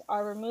officers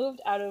are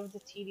removed out of the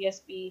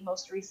TDSB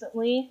most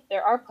recently.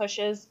 There are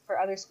pushes for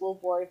other school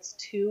boards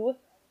to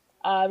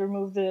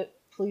remove the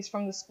police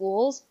from the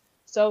schools.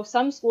 So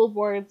some school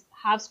boards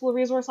have school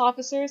resource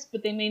officers,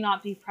 but they may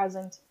not be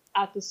present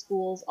at the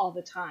schools all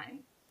the time.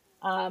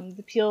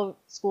 The Peel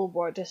School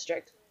Board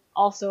District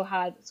also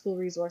had school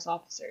resource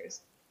officers.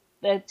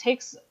 It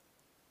takes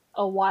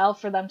a while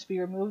for them to be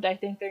removed. I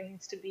think there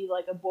needs to be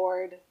like a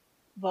board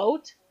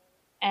vote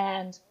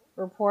and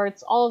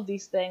reports, all of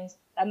these things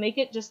that make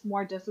it just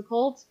more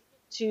difficult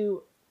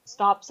to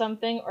stop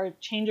something or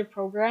change a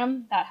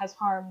program that has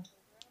harmed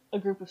a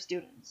group of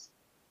students.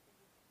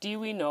 Do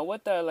we know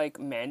what the like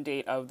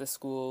mandate of the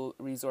school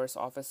resource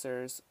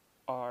officers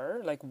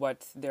are? Like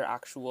what their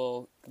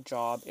actual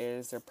job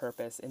is, their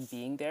purpose in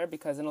being there?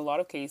 Because in a lot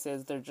of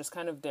cases, they're just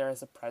kind of there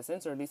as a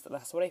presence, or at least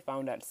that's what I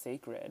found at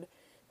Sacred,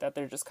 that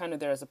they're just kind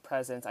of there as a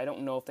presence. I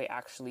don't know if they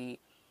actually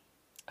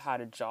had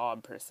a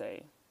job per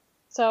se.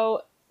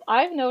 So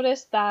I've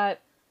noticed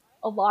that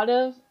a lot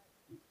of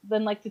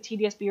then like the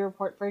TDSB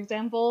report, for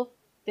example,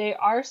 they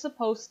are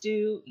supposed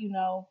to,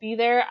 be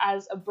there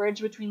as a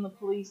bridge between the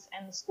police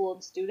and the school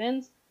and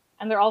students.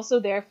 And they're also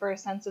there for a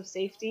sense of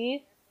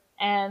safety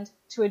and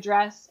to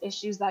address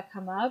issues that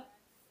come up.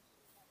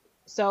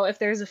 So if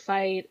there's a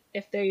fight,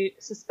 if they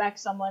suspect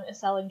someone is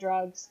selling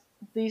drugs,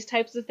 these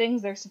types of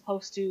things they're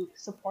supposed to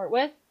support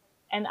with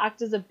and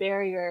act as a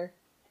barrier.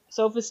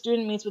 So if a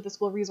student meets with a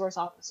school resource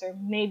officer,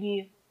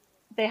 maybe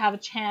they have a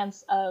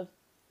chance of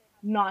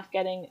not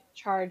getting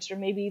charged, or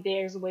maybe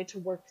there's a way to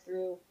work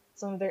through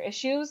some of their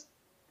issues.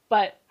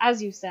 But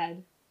as you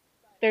said,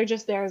 they're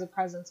just there as a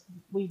presence,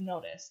 we've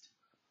noticed.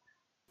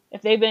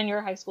 If they've been in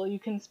your high school, you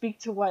can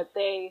speak to what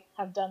they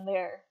have done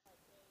there.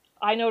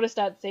 I noticed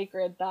at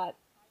Sacred that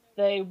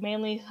they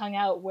mainly hung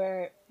out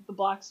where the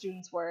Black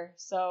students were,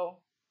 so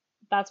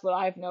that's what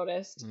I've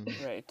noticed.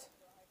 Right.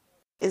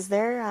 Is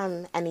there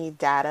any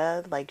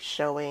data like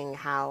showing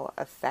how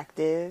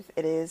effective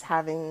it is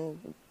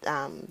having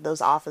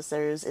those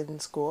officers in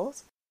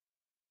schools?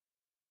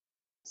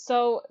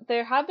 So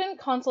there have been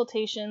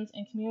consultations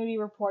and community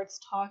reports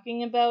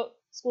talking about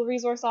school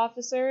resource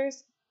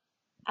officers.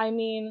 I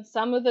mean,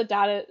 some of the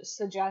data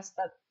suggests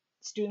that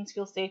students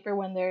feel safer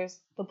when there's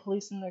the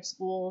police in their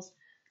schools.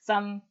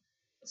 Some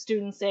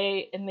students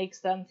say it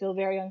makes them feel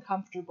very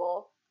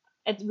uncomfortable.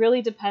 It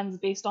really depends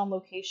based on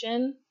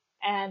location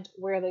and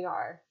where they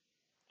are.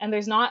 And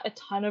there's not a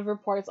ton of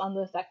reports on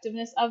the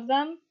effectiveness of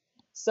them.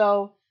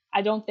 So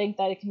I don't think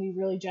that it can be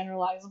really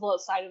generalizable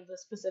outside of the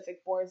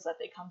specific boards that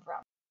they come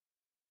from.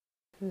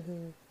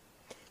 Mm-hmm.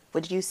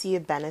 Would you see a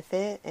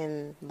benefit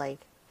in like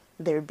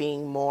there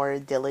being more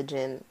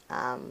diligent,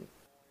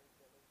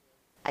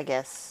 I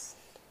guess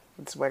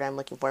what's the word I'm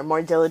looking for,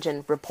 more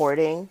diligent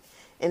reporting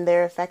in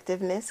their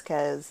effectiveness?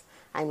 Because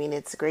I mean,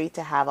 it's great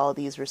to have all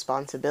these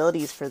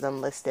responsibilities for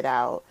them listed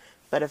out,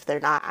 but if they're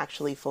not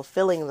actually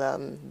fulfilling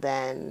them,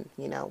 then,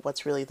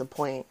 what's really the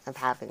point of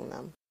having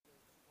them?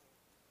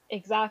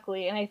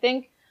 Exactly. And I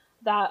think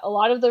that a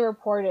lot of the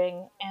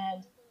reporting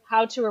and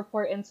how to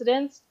report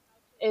incidents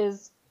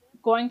is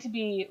going to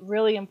be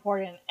really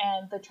important,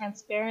 and the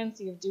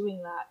transparency of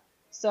doing that.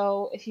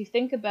 So if you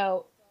think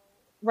about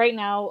right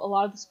now, a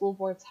lot of the school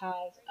boards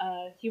have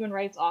a human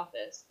rights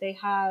office. They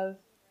have,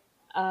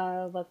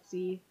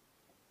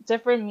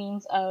 different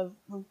means of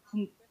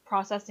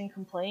processing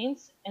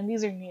complaints, and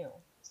these are new.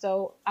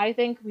 So I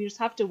think we just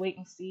have to wait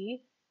and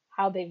see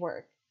how they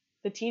work.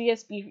 The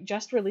TDSB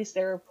just released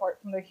their report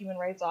from their human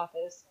rights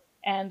office,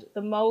 and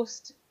the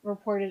most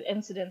reported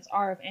incidents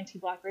are of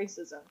anti-Black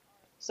racism.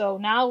 So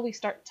now we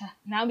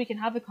can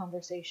have a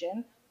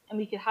conversation, and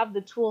we can have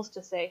the tools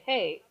to say,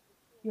 hey,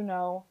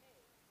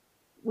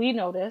 we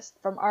noticed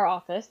from our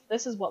office,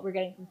 this is what we're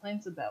getting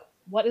complaints about.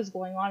 What is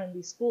going on in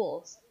these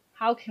schools?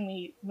 How can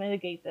we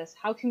mitigate this?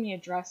 How can we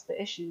address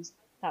the issues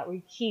that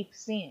we keep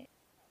seeing?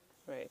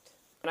 Right.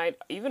 And I'd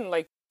even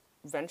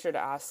venture to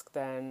ask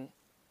then,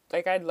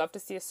 I'd love to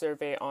see a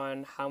survey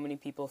on how many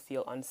people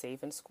feel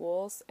unsafe in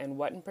schools and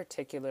what in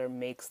particular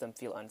makes them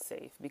feel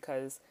unsafe.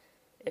 Because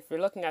if you're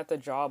looking at the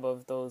job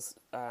of those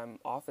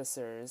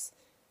officers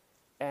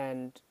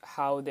and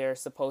how they're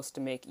supposed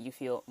to make you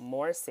feel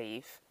more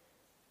safe,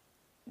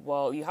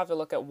 well, you have to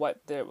look at what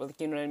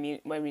you know what I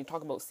mean? When we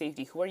talk about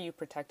safety, who are you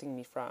protecting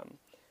me from?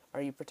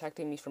 Are you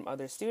protecting me from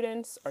other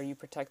students? Are you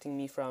protecting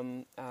me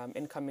from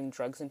incoming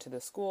drugs into the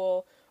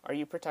school? Are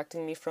you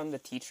protecting me from the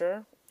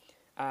teacher?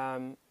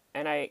 And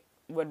I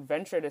would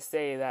venture to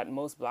say that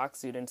most Black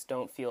students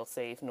don't feel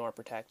safe nor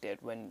protected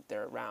when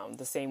they're around,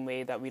 the same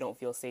way that we don't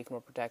feel safe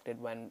nor protected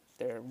when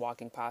they're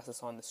walking past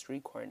us on the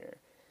street corner.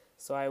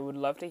 So I would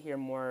love to hear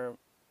more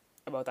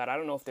about that. I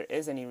don't know if there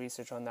is any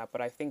research on that,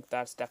 but I think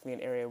that's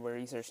definitely an area where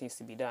research needs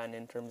to be done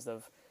in terms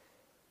of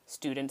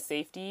student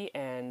safety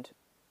and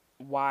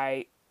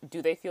why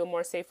do they feel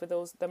more safe with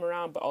them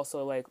around, but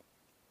also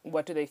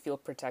what do they feel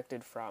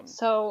protected from?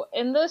 So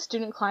in the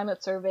student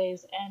climate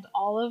surveys and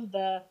all of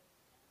the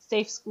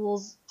safe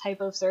schools type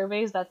of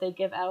surveys that they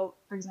give out,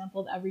 for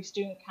example, Every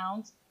Student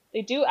Counts,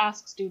 they do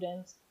ask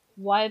students,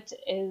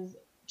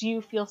 do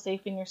you feel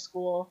safe in your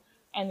school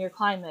and your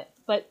climate?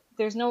 But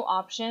there's no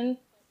option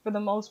for the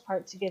most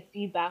part to get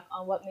feedback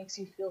on what makes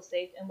you feel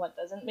safe and what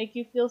doesn't make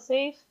you feel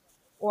safe.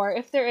 Or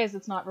if there is,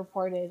 it's not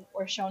reported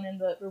or shown in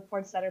the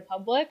reports that are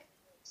public.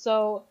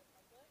 So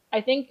I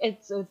think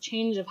it's a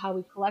change of how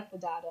we collect the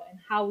data and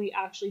how we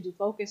actually do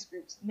focus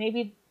groups.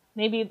 Maybe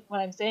what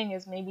I'm saying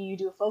is maybe you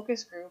do a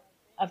focus group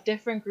of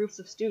different groups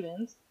of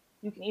students.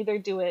 You can either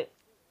do it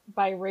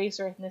by race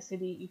or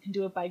ethnicity. You can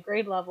do it by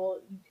grade level.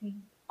 You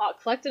can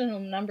collect it in a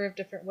number of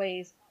different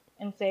ways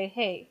and say,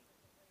 hey,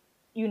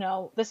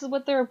 this is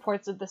what the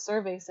reports of the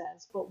survey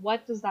says, but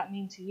what does that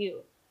mean to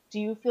you? Do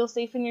you feel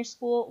safe in your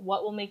school?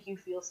 What will make you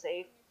feel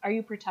safe? Are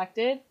you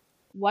protected?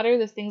 What are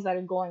the things that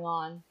are going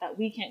on that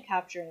we can't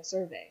capture in a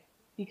survey?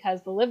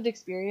 Because the lived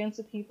experience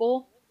of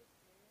people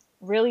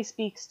really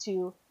speaks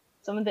to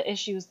some of the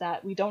issues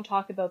that we don't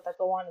talk about that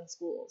go on in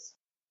schools.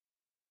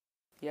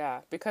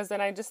 Yeah, because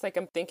then I'm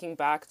thinking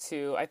back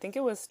to, I think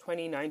it was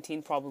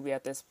 2019 probably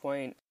at this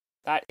point,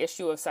 that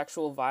issue of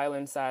sexual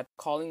violence at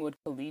Collingwood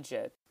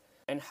Collegiate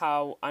and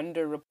how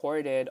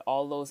underreported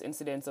all those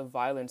incidents of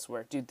violence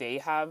were. Do they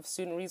have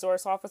student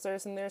resource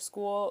officers in their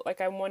school?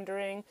 Like, I'm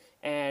wondering,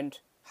 and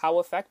how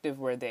effective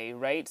were they,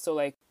 right? So,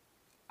 like,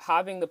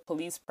 having the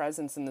police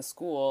presence in the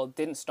school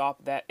didn't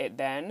stop it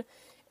then.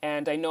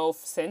 And I know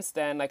since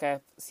then, like,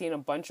 I've seen a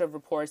bunch of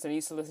reports, and I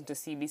used to listen to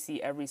CBC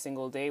every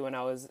single day when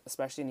I was,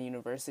 especially in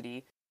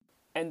university,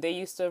 and they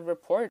used to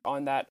report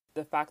on that,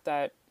 the fact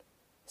that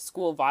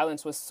school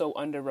violence was so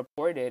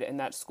underreported and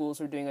that schools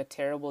were doing a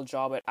terrible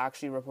job at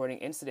actually reporting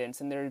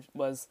incidents. And there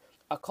was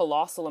a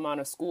colossal amount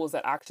of schools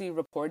that actually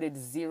reported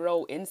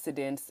 0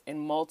 incidents in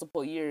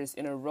multiple years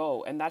in a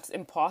row. And that's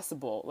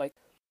impossible. Like,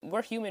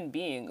 we're human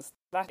beings.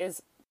 That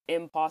is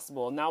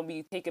impossible. Now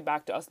we take it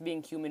back to us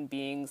being human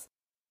beings.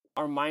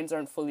 Our minds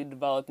aren't fully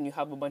developed and you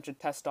have a bunch of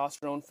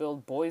testosterone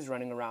filled boys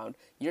running around.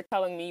 You're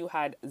telling me you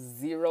had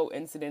 0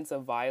 incidents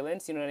of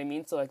violence, you know what I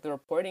mean? So, like, the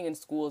reporting in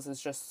schools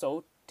is just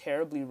so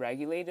terribly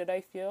regulated,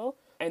 I feel.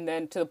 And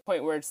then to the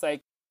point where it's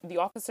like, the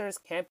officers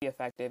can't be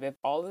effective. If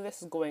all of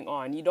this is going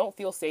on, you don't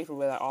feel safer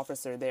with that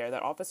officer there.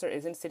 That officer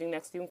isn't sitting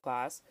next to you in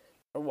class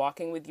or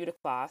walking with you to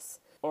class,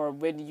 or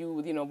when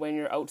when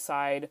you're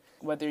outside,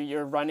 whether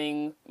you're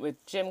running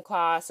with gym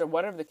class or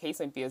whatever the case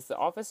might be, is the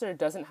officer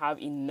doesn't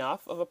have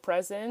enough of a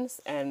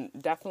presence and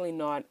definitely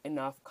not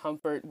enough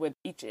comfort with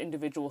each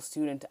individual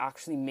student to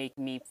actually make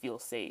me feel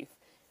safe.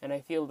 And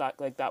I feel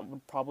that, like, that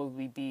would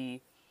probably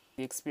be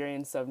the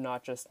experience of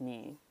not just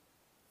me.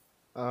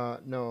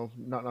 No,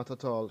 not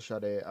at all,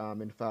 Shade.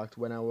 In fact,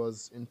 when I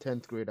was in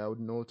 10th grade, I would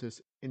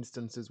notice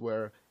instances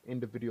where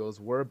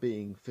individuals were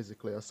being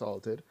physically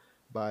assaulted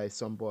by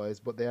some boys,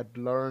 but they had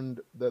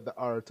learned the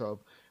art of,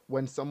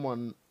 when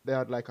someone, they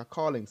had like a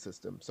calling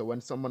system. So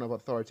when someone of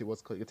authority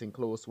was getting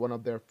close, one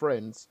of their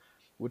friends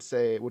would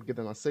give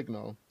them a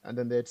signal, and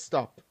then they'd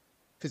stop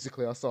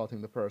physically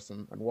assaulting the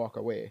person and walk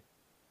away.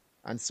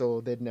 And so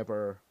they'd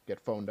never get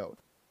found out.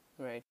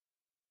 Right.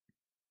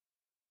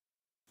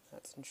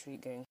 That's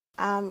intriguing.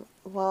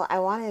 Well, I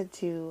wanted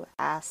to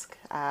ask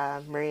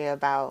Maria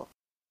about,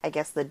 I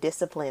guess, the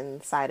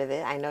discipline side of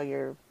it. I know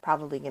you're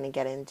probably going to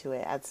get into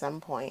it at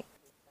some point.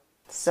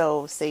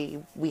 So, say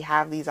we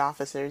have these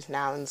officers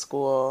now in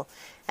school,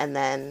 and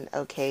then,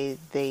 okay,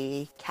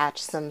 they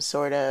catch some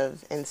sort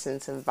of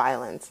instance of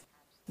violence.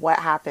 What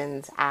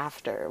happens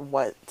after?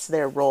 What's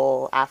their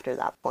role after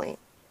that point?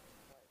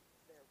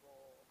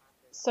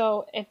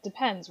 So it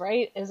depends,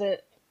 right? Is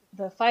it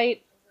the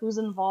fight? Who's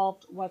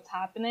involved? What's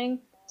happening?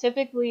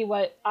 Typically,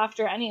 what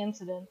after any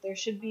incident, there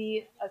should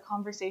be a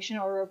conversation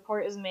or a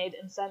report is made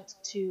and sent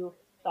to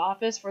the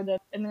office for the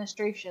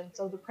administration.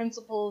 So the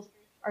principals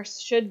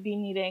should be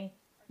meeting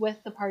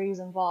with the parties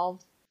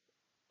involved,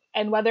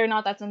 and whether or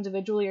not that's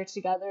individually or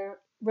together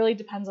really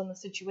depends on the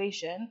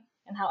situation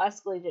and how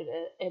escalated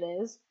it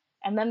is.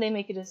 And then they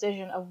make a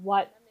decision of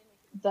what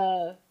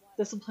the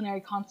disciplinary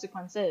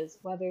consequence is,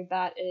 whether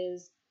that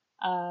is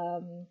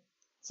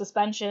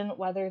suspension,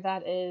 whether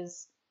that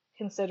is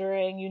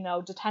considering,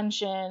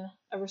 detention,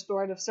 a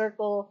restorative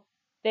circle.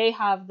 They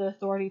have the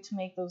authority to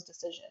make those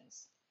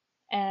decisions.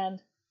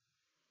 And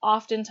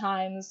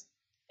oftentimes,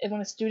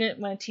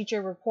 when a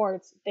teacher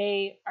reports,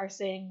 they are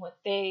saying what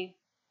they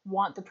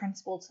want the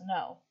principal to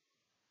know.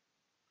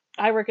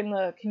 I work in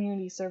the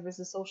community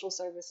services, social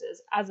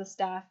services. As a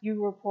staff,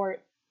 you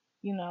report,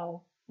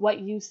 what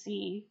you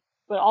see,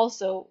 but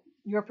also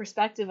your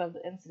perspective of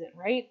the incident,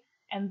 right?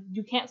 And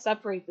you can't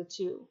separate the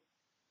two.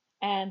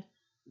 And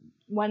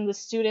when the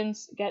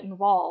students get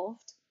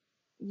involved,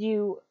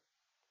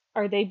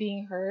 are they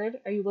being heard?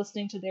 Are you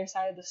listening to their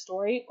side of the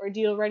story? Or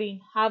do you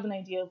already have an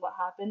idea of what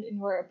happened in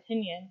your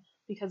opinion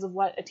because of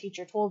what a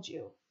teacher told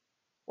you?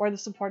 Or the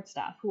support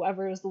staff,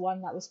 whoever is the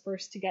one that was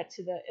first to get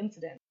to the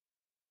incident.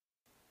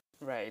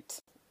 Right.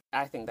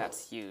 I think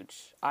that's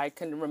huge. I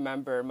can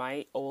remember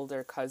my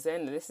older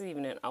cousin, this is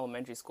even in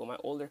elementary school, my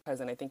older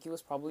cousin, I think he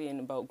was probably in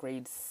about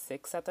grade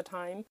 6 at the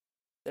time.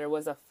 There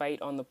was a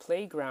fight on the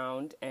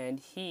playground, and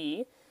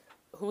he,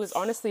 who is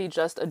honestly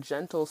just a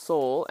gentle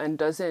soul and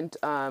doesn't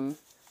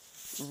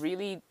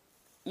really,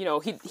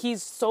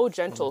 he's so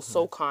gentle,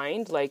 so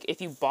kind. Like, if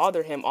you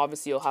bother him,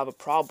 obviously you'll have a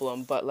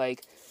problem, but,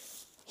 like,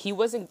 he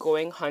wasn't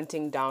going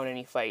hunting down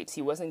any fights.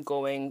 He wasn't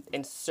going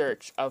in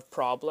search of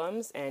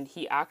problems, and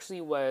he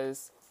actually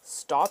was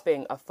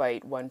stopping a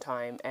fight one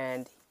time,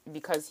 and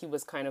because he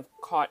was kind of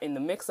caught in the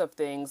mix of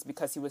things,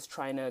 because he was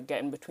trying to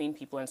get in between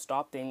people and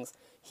stop things,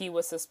 he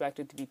was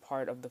suspected to be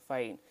part of the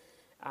fight.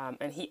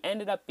 And he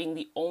ended up being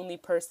the only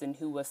person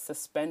who was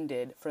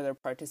suspended for their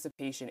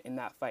participation in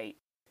that fight.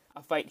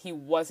 A fight he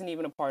wasn't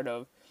even a part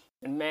of.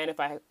 And man, if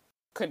I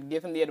could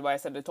give him the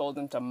advice that they told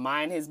him to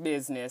mind his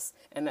business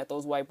and let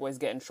those white boys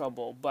get in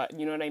trouble. But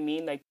you know what I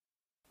mean? Like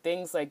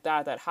things like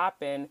that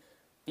happen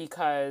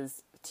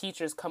because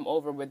teachers come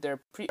over with their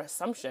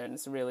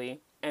pre-assumptions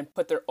really and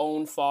put their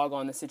own fog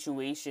on the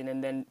situation,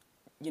 and then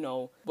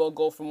we'll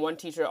go from one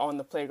teacher on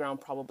the playground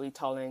probably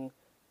telling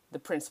the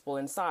principal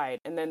inside,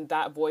 and then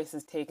that voice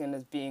is taken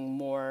as being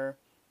more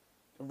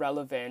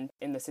relevant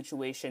in the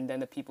situation than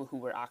the people who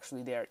were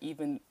actually there.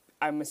 Even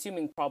I'm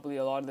assuming probably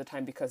a lot of the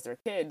time because they're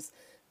kids,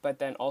 but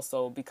then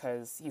also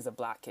because he's a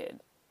black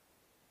kid.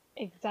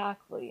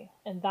 Exactly.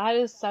 And that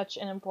is such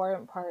an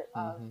important part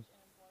of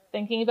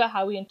thinking about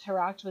how we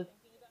interact with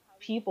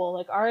people.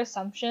 Like our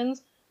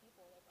assumptions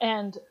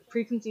and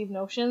preconceived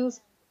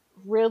notions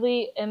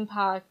really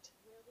impact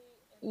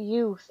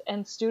youth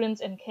and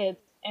students and kids.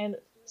 And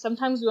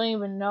sometimes we don't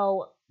even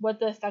know what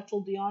the effect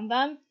will be on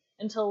them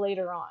until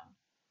later on.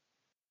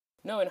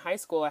 No, in high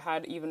school, I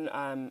had even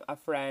a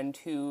friend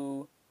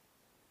who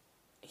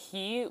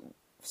he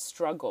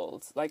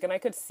struggled, like, and I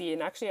could see,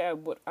 and actually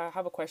I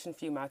have a question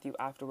for you, Matthew,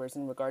 afterwards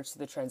in regards to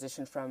the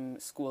transition from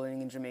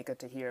schooling in Jamaica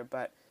to here,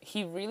 but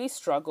he really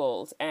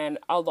struggled, and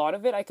a lot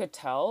of it I could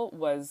tell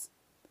was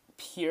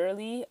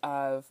purely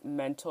of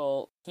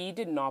mental. He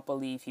did not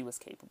believe he was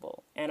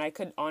capable, and I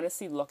could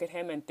honestly look at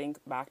him and think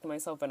back to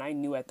myself, and I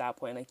knew at that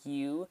point, like,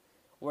 you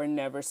were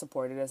never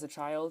supported as a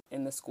child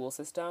in the school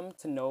system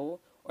to know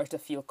or to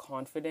feel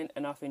confident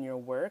enough in your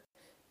work,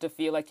 to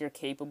feel like you're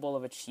capable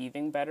of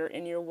achieving better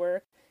in your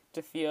work,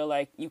 to feel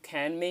like you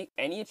can make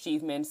any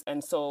achievements.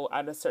 And so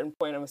at a certain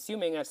point, I'm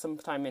assuming at some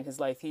time in his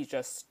life, he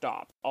just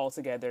stopped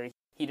altogether.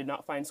 He did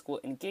not find school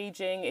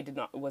engaging. It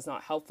was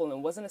not helpful, and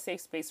it wasn't a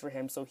safe space for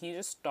him. So he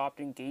just stopped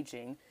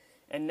engaging.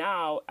 And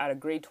now at a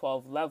grade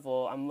 12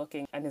 level, I'm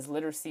looking and his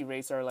literacy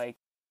rates are like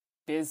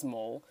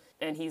abysmal.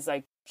 And he's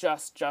like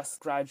just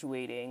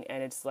graduating.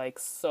 And it's like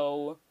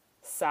so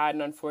sad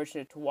and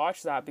unfortunate to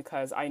watch that,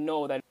 because I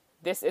know that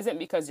this isn't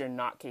because you're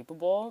not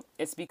capable.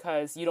 It's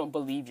because you don't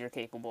believe you're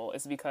capable.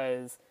 It's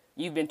because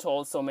you've been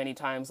told so many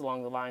times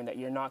along the line that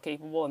you're not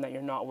capable and that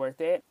you're not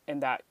worth it,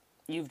 and that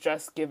you've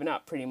just given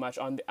up pretty much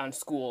on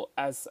school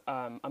as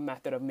a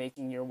method of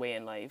making your way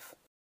in life.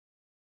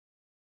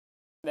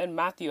 Then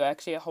Matthew,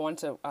 actually, I want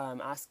to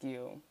ask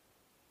you,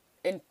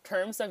 in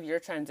terms of your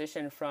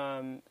transition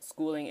from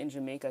schooling in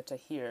Jamaica to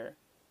here,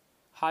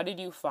 how did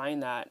you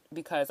find that?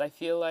 Because I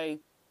feel like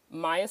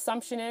my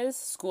assumption is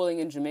schooling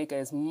in Jamaica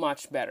is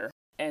much better.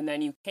 And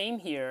then you came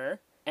here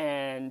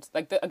and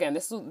again,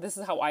 this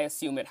is how I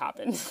assume it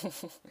happened.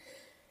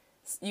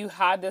 You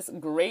had this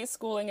great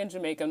schooling in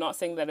Jamaica. I'm not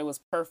saying that it was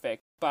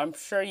perfect, but I'm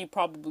sure you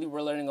probably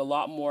were learning a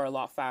lot more, a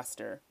lot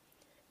faster.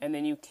 And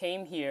then you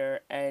came here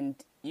and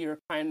you're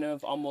kind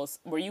of almost,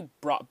 were you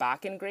brought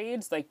back in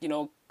grades? Like,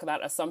 that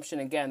assumption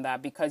again,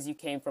 that because you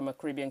came from a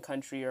Caribbean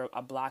country or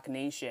a black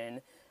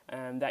nation,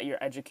 that your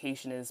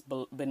education is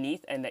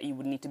beneath, and that you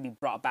would need to be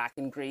brought back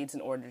in grades in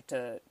order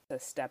to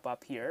step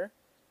up here?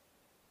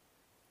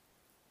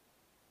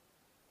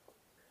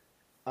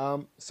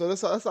 So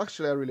that's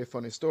actually a really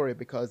funny story,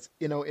 because,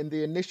 in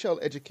the initial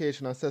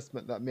education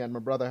assessment that me and my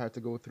brother had to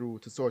go through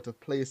to sort of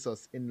place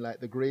us in like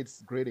the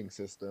grading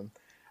system,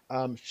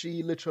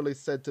 she literally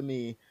said to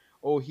me,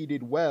 oh, he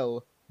did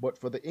well, but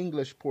for the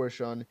English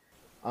portion,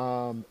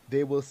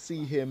 they will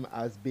see him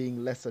as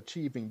being less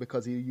achieving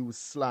because he used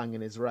slang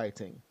in his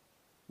writing.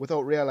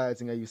 Without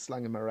realizing, I use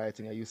slang in my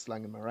writing,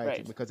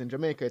 Right. because in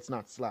Jamaica it's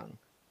not slang,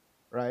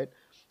 right?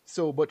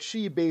 So, but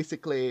she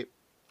basically,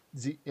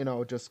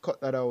 just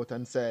cut that out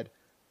and said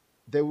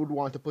they would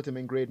want to put him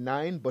in grade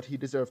 9, but he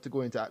deserved to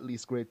go into at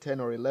least grade 10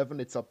 or 11.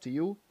 It's up to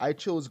you. I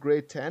chose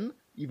grade 10,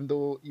 even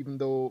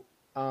though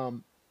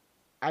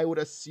I would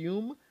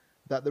assume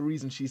that the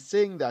reason she's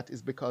saying that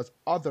is because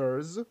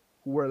others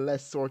who were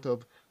less sort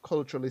of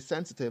culturally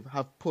sensitive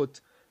have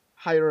put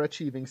higher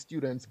achieving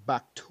students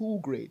back 2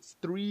 grades,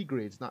 3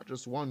 grades, not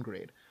just 1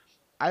 grade.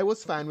 I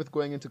was fine with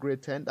going into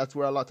grade 10. That's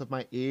where a lot of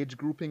my age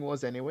grouping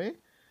was anyway.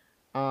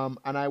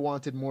 And I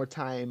wanted more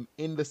time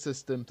in the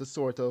system to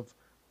sort of,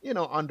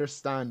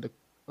 understand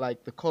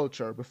the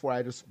culture before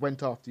I just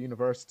went off to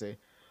university.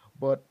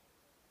 But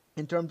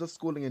in terms of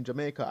schooling in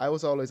Jamaica, I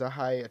was always a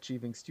high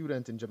achieving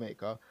student in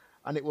Jamaica.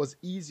 And it was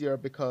easier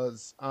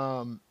because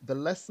the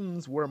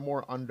lessons were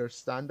more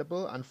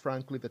understandable, and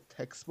frankly, the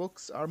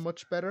textbooks are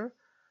much better.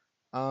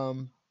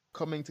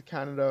 Coming to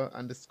Canada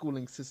and the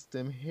schooling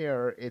system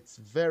here, it's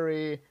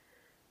very,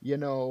 you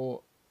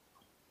know,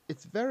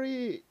 it's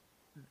very,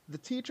 the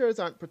teachers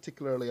aren't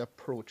particularly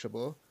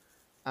approachable,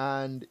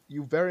 and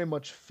you very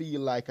much feel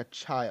like a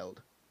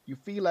child. You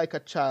feel like a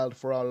child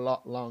for a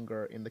lot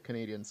longer in the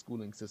Canadian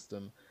schooling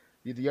system.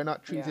 You're not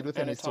Yeah, treated with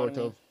and any sort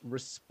autonomy. of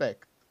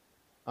respect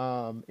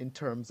in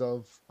terms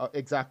of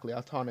exactly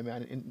autonomy,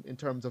 and in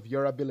terms of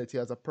your ability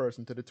as a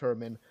person to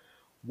determine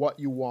what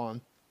you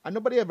want. And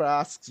nobody ever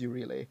asks you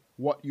really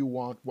what you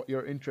want, what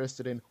you're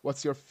interested in,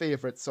 what's your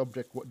favorite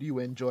subject, what do you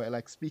enjoy.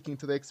 Like, speaking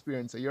to the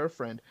experience of your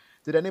friend,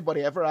 did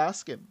anybody ever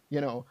ask him,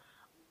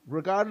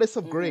 regardless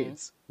of Mm-hmm.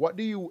 grades, what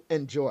do you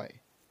enjoy?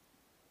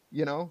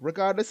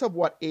 regardless of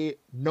what a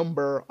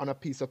number on a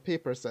piece of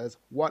paper says,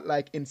 what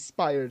like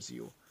inspires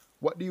you?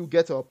 What do you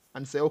get up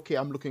and say, okay,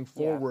 I'm looking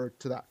Yeah. forward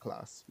to that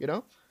class?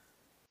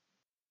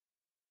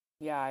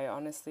 Yeah, I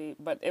honestly,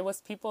 but it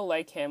was people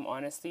like him,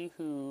 honestly,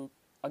 who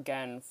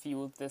again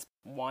fueled this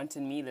want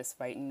in me, this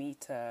fight in me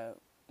to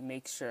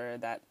make sure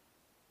that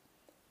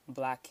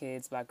black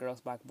kids, black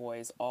girls, black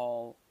boys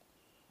all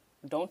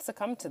don't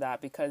succumb to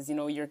that, because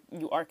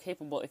you are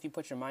capable if you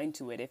put your mind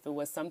to it. If it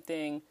was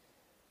something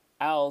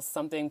else,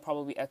 something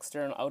probably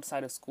external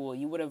outside of school,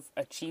 you would have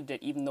achieved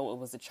it even though it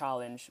was a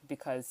challenge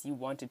because you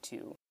wanted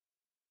to.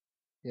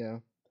 Yeah.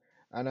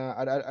 And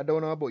I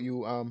don't know about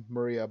you,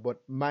 Maria,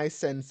 but my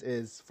sense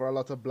is for a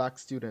lot of black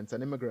students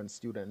and immigrant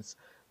students,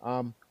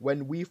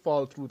 when we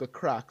fall through the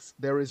cracks,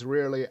 there is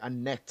rarely a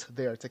net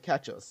there to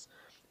catch us.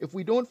 If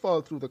we don't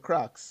fall through the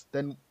cracks,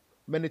 then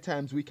many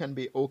times we can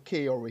be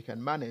okay or we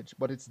can manage.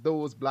 But it's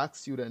those black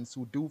students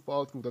who do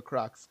fall through the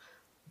cracks,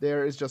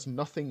 there is just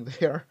nothing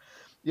there,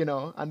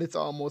 and it's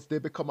almost they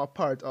become a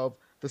part of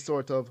the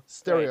sort of Right.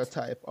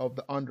 stereotype of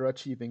the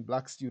underachieving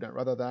black student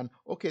rather than,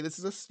 okay, this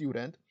is a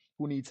student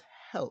who needs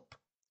help,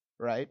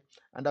 right?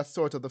 And that's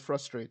sort of the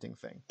frustrating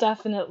thing.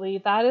 Definitely.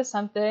 That is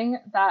something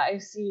that I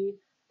see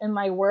in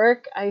my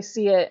work. I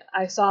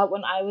saw it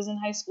when I was in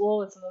high school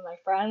with some of my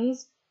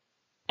friends,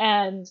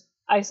 and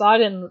I saw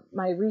it in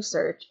my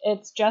research.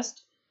 It's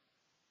just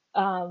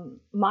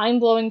mind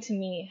blowing to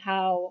me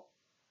how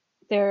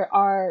there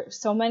are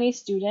so many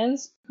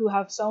students who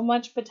have so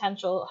much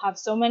potential, have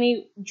so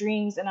many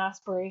dreams and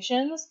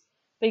aspirations,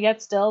 but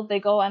yet still they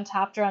go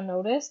untapped or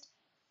unnoticed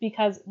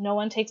because no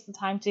one takes the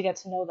time to get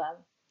to know them.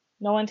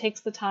 No one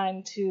takes the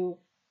time to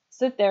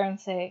sit there and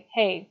say,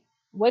 hey,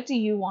 what do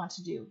you want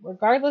to do?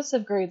 Regardless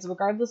of grades,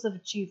 regardless of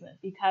achievement.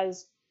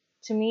 Because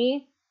to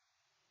me,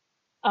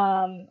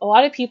 a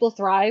lot of people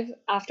thrive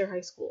after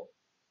high school.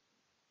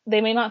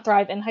 They may not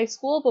thrive in high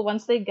school, but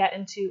once they get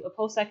into a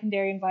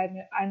post-secondary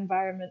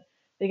environment,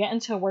 they get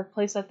into a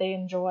workplace that they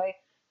enjoy,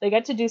 they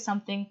get to do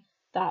something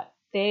that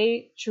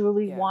they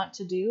truly Yeah. want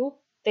to do,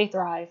 they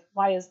thrive.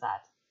 Why is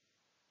that?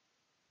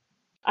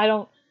 I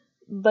don't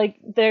like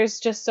there's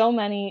just so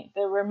many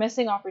that we're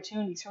missing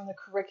opportunities from the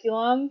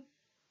curriculum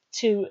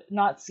to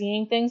not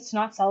seeing things, to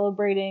not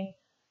celebrating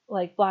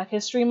like Black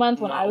History Month.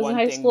 When I Not was in one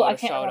high thing school, about I a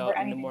can't shout remember out in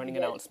the anything we morning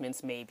did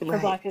announcements, maybe. for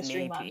Right. Black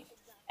History Month. Maybe.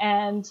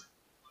 And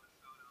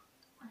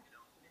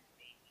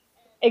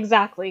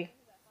exactly.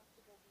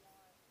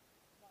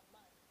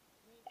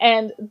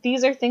 And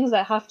these are things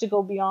that have to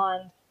go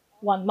beyond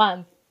 1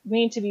 month. We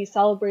need to be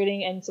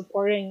celebrating and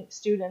supporting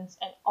students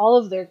and all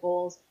of their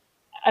goals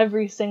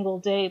every single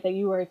day that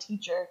you are a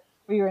teacher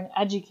or you're an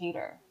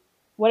educator.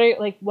 What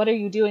are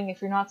you doing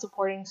if you're not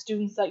supporting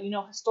students that you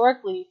know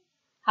historically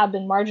have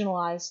been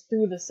marginalized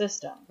through the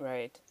system?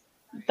 Right.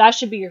 That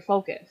should be your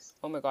focus.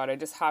 Oh my God, I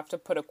just have to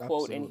put a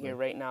quote in here Absolutely.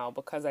 right now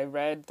because I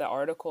read the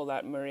article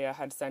that Maria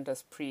had sent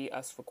us pre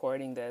us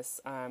recording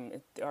this.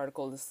 The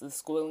article is the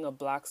schooling of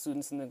black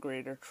students in the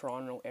Greater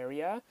Toronto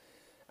Area.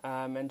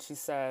 And she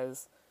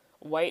says,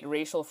 white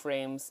racial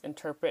frames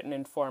interpret and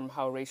inform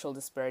how racial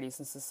disparities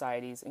in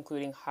societies,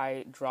 including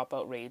high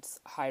dropout rates,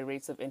 high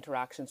rates of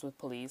interactions with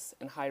police,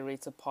 and high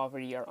rates of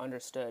poverty, are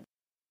understood.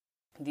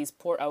 These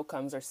poor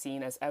outcomes are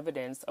seen as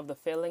evidence of the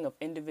failing of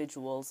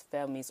individuals,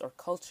 families, or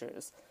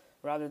cultures,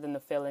 rather than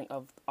the failing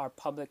of our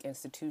public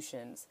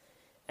institutions.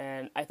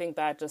 And I think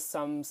that just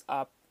sums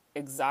up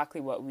exactly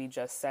what we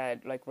just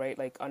said, like, right?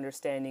 Like,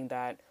 understanding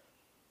that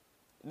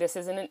this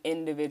isn't an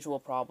individual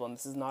problem.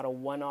 This is not a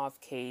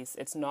one-off case.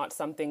 It's not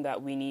something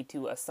that we need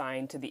to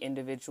assign to the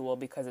individual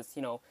because it's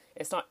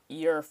not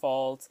your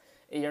fault.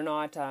 You're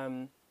not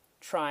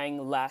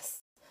trying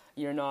less.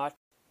 You're not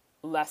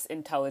less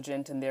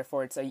intelligent, and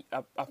therefore it's a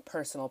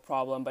personal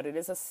problem, but it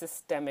is a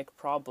systemic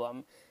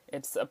problem.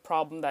 It's a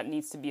problem that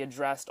needs to be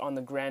addressed on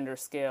the grander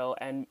scale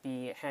and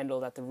be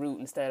handled at the root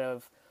instead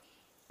of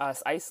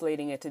us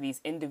isolating it to these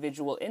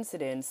individual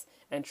incidents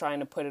and trying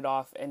to put it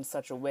off in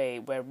such a way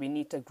where we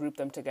need to group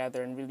them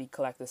together and really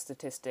collect the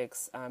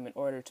statistics in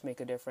order to make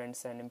a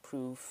difference and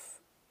improve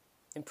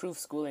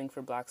schooling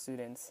for black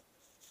students.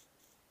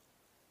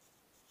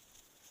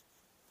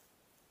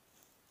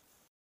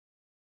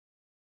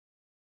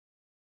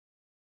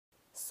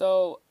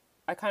 So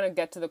I kind of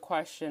get to the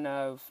question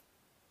of,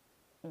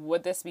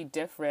 would this be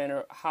different,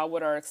 or how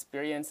would our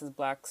experience as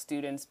black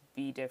students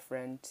be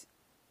different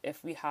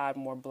if we had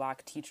more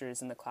black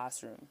teachers in the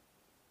classroom?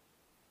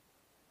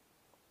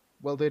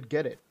 Well, they'd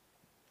get it.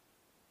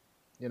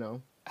 You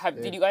know,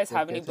 Did they'd you guys they'd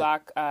have any get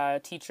it.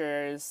 black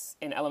teachers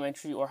in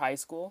elementary or high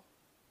school?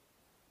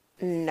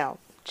 No,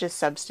 just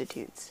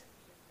substitutes.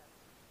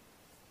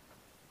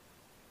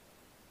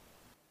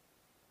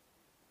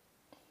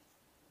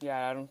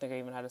 Yeah, I don't think I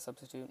even had a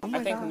substitute. Oh I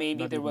my think god.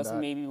 maybe Not there even was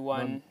that. maybe None,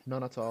 one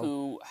none at all.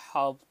 who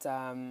helped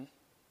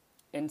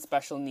in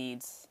special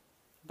needs,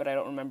 but I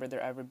don't remember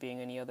there ever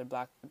being any other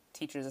black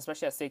teachers,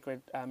 especially at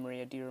Sacred.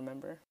 Maria, do you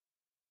remember?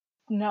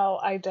 No,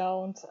 I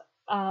don't.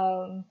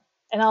 In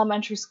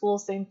elementary school,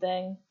 same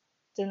thing.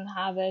 Didn't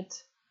have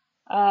it.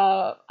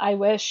 I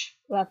wish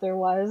that there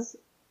was.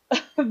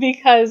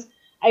 because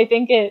I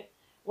think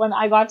when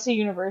I got to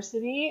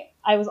university,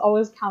 I was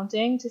always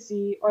counting to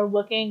see or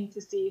looking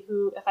to see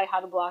who, if I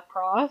had a black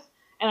prof.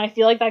 And I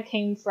feel like that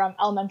came from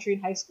elementary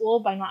and high school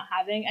by not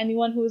having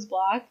anyone who was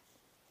black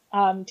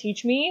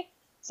teach me.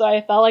 So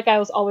I felt like I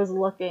was always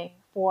looking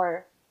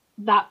for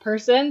that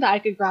person that I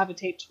could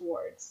gravitate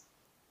towards.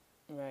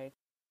 Right.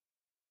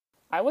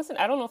 I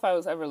don't know if I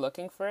was ever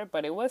looking for it,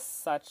 but it was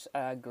such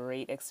a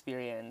great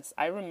experience.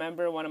 I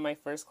remember one of my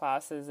first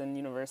classes in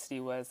university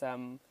was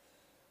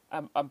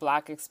a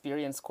Black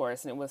experience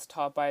course, and it was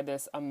taught by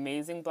this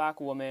amazing Black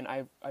woman.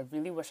 I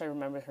really wish I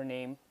remembered her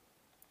name.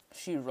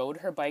 She rode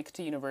her bike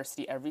to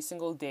university every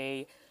single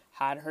day,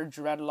 had her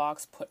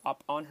dreadlocks put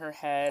up on her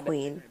head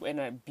Queen. in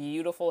a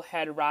beautiful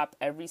head wrap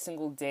every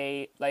single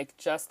day, like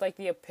just like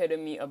the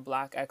epitome of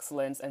Black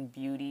excellence and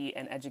beauty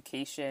and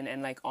education.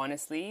 And like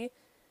honestly,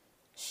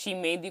 she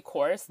made the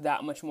course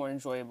that much more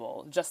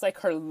enjoyable. Just like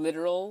her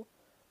literal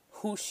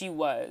who she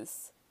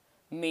was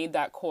made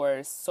that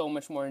course so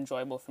much more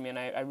enjoyable for me. And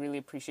I really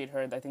appreciate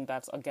her. I think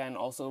that's, again,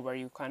 also where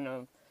you kind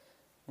of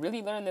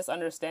really learn this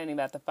understanding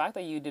that the fact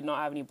that you did not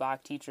have any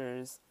Black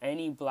teachers,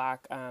 any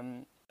Black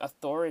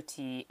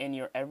authority in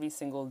your every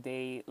single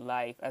day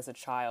life as a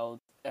child,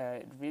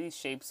 it really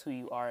shapes who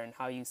you are and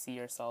how you see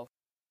yourself.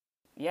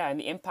 Yeah, and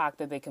the impact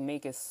that they can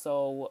make is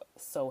so,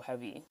 so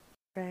heavy.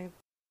 Right.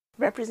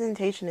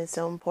 Representation is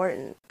so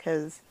important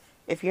because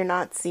if you're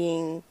not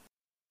seeing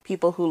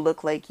people who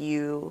look like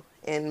you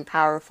in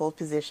powerful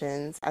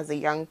positions as a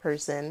young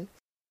person,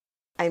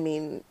 I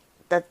mean,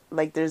 that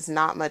like there's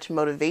not much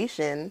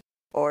motivation,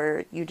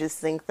 or you just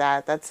think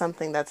that that's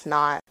something that's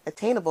not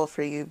attainable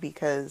for you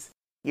because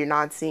you're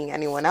not seeing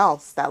anyone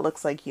else that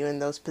looks like you in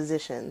those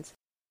positions.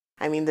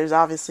 I mean, there's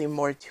obviously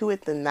more to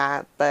it than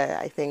that, but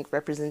I think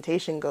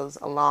representation goes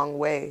a long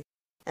way.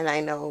 And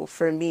I know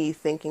for me,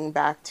 thinking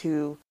back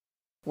to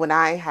when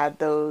I had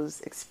those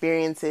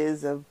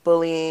experiences of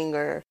bullying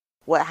or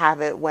what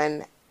have it,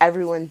 when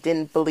everyone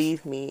didn't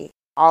believe me,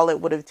 all it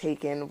would have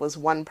taken was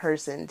one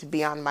person to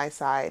be on my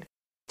side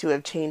to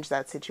have changed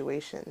that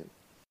situation.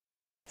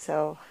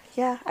 So,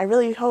 yeah, I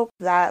really hope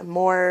that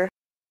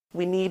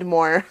we need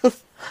more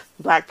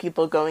Black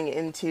people going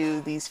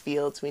into these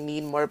fields. We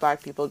need more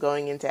Black people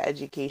going into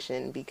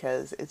education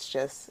because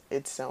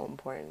it's so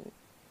important.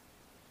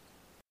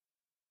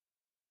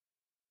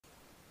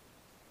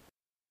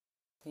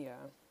 Yeah.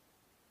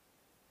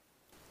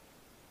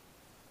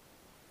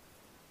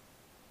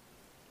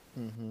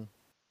 Mhm.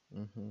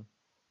 Mhm.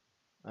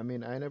 I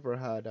mean, I never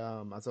had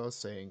as I was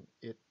saying,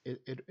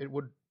 it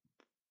would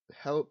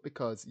help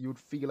because you'd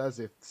feel as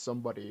if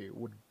somebody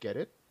would get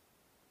it.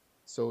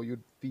 So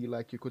you'd feel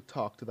like you could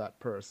talk to that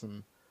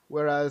person.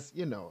 Whereas,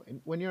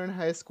 when you're in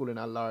high school in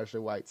a largely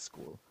white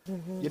school,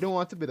 Hmm. you don't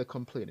want to be the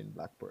complaining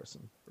Black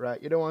person,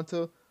 right? You don't want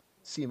to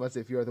seem as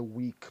if you're the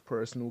weak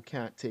person who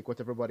can't take what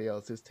everybody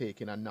else is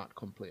taking and not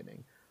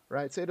complaining,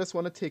 right? So you just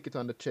want to take it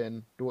on the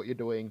chin, do what you're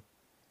doing,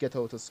 get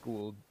out of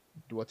school,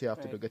 do what you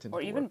have to do, Right. get into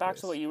Or the even back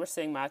to what workplace. you were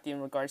saying, Matthew,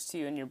 in regards to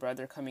you and your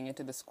brother coming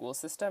into the school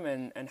system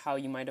and how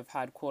you might have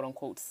had quote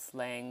unquote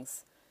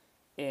slangs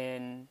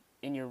in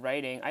your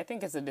writing. I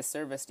think it's a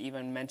disservice to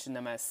even mention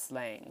them as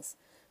slangs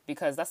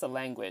because that's a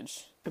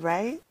language.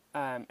 Right?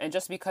 And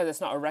just because it's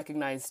not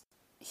recognized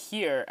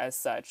here as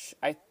such,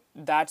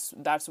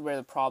 that's where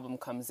the problem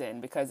comes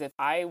in. Because if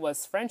I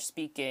was French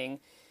speaking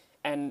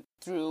and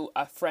threw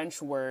a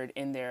French word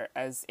in there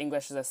as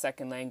English as a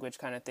second language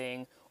kind of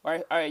thing,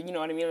 or you know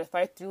what I mean, if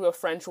I threw a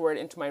French word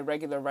into my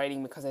regular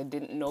writing because I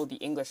didn't know the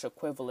English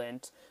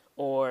equivalent,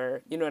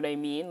 or you know what I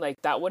mean,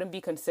 like that wouldn't be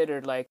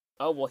considered like,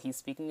 oh well, he's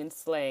speaking in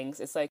slangs.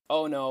 It's like,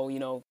 oh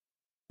no,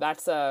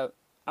 that's a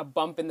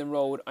bump in the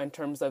road in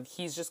terms of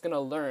he's just going to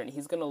learn.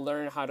 He's going to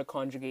learn how to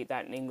conjugate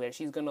that in English.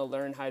 He's going to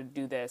learn how to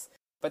do this.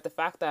 But the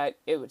fact that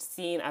it was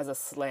seen as a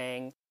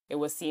slang, it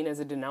was seen as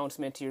a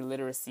denouncement to your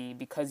literacy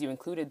because you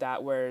included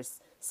that, whereas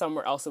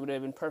somewhere else it would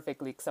have been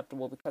perfectly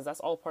acceptable because that's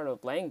all part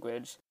of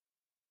language.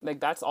 Like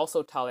that's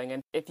also telling.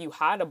 And if you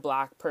had a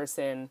Black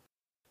person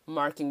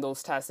marking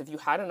those tests, if you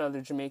had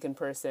another Jamaican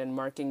person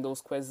marking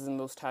those quizzes and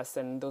those tests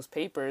and those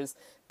papers,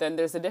 then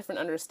there's a different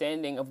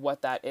understanding of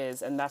what that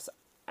is. And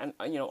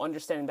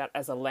understanding that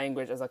as a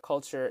language, as a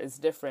culture is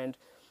different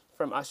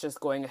from us just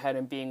going ahead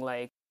and being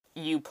like,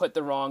 you put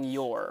the wrong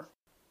your,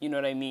 you know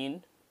what I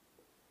mean?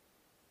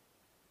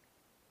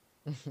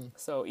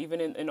 So even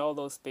in all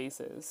those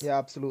spaces. Yeah,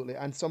 absolutely.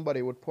 And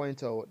somebody would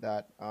point out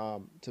that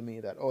to me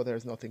that, oh,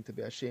 there's nothing to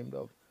be ashamed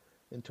of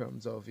in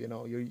terms of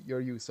your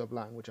use of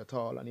language at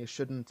all, and you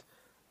shouldn't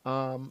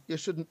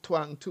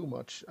twang too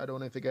much. I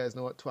don't know if you guys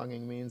know what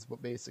twanging means,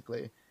 but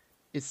basically,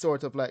 it's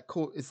sort of like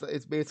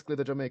it's basically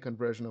the Jamaican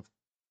version of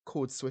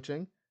code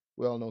switching.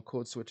 We all know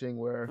code switching,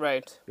 where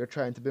Right. you're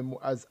trying to be more,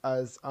 as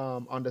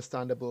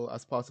understandable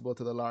as possible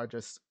to the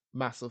largest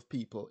mass of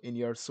people in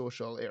your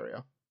social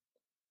area.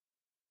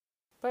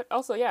 But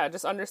also, yeah,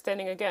 just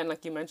understanding again,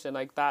 like you mentioned,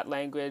 like that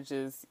language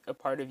is a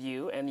part of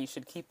you and you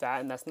should keep that,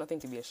 and that's nothing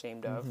to be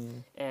ashamed of. Mm-hmm.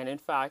 And in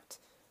fact,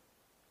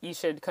 you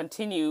should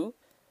continue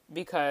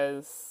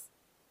because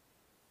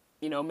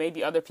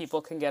maybe other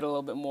people can get a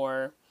little bit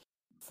more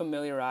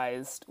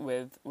familiarized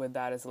with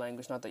that as a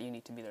language. Not that you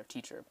need to be their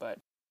teacher, but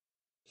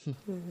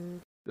Hmm.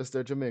 Just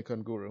their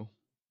Jamaican guru.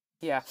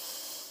 yeah.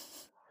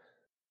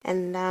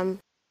 And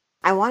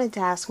I wanted to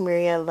ask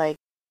Maria, like,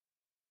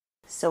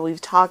 so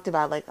we've talked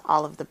about like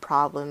all of the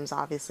problems,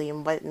 obviously,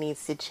 and what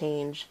needs to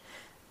change.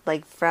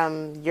 Like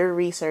from your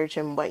research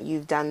and what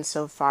you've done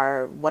so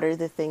far, what are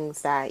the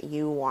things that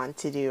you want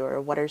to do, or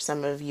what are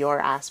some of your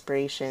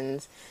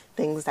aspirations,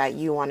 things that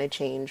you want to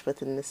change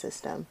within the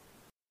system?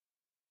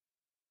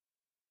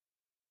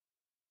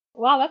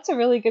 Wow, that's a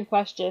really good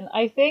question.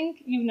 I think,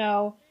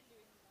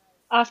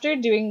 after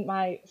doing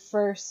my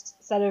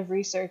first set of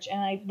research and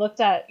I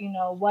looked at,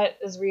 what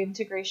is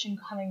reintegration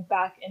coming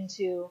back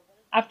into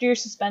after you're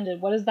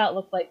suspended, what does that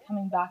look like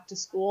coming back to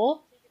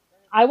school?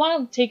 I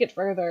want to take it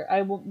further.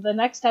 The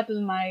next step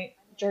in my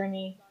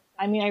journey.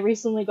 I mean, I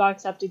recently got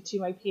accepted to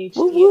my Woo PhD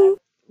and I'm woo!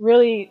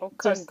 really Oh,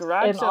 just in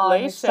awe and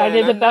congratulations!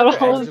 excited about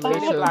Another all of educated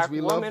that. Congratulations. Black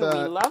We love woman. We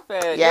that. love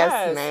it.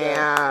 Yes, Yes.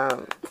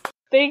 ma'am.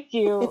 Thank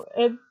you.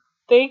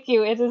 Thank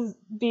you. It is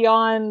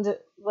beyond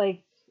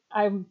like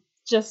I'm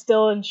just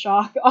still in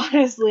shock.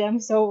 Honestly, I'm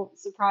so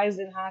surprised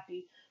and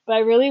happy. But I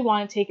really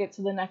want to take it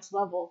to the next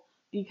level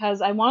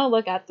because I want to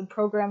look at the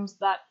programs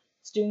that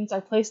students are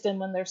placed in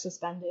when they're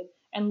suspended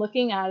and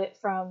looking at it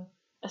from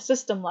a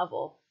system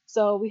level.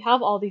 So we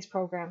have all these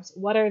programs.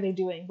 What are they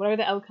doing? What are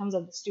the outcomes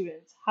of the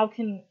students? Are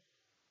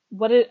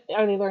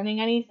they learning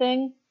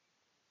anything?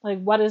 Like,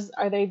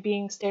 are they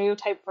being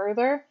stereotyped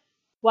further?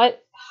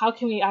 How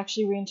can we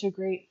actually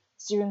reintegrate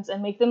students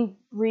and make them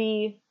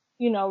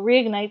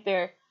reignite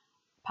their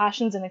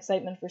passions and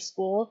excitement for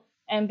school?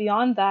 And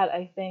beyond that,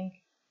 I think,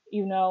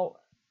 you know,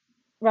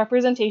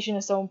 representation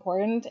is so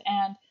important.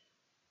 And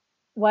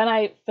when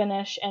I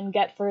finish and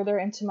get further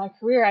into my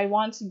career, I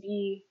want to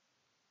be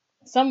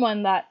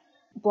someone that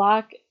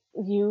Black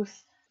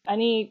youth,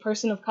 any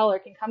person of color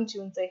can come to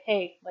and say,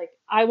 hey, like,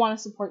 I want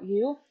to support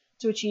you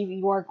to achieve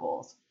your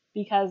goals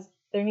because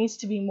there needs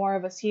to be more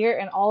of us here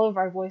and all of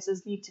our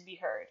voices need to be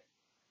heard.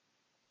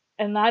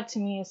 And that to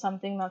me is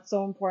something that's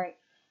so important.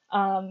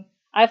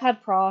 I've had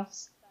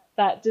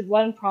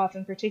one prof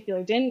in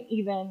particular didn't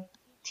even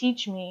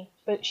teach me,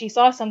 but she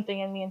saw something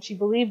in me and she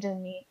believed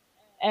in me.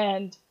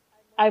 And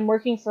I'm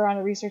working for her on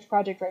a research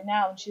project right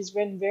now, and she's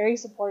been very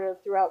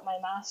supportive throughout my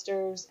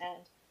master's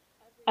and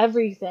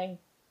everything.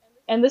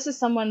 And this is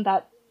someone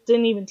that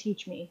didn't even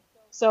teach me.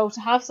 So to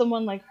have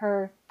someone like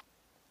her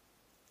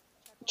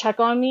check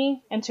on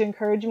me and to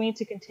encourage me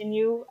to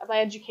continue my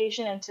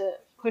education and to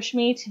push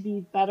me to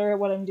be better at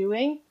what I'm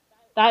doing,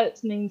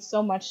 that means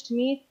so much to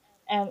me.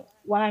 And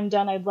when I'm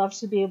done, I'd love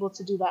to be able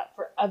to do that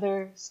for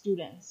other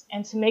students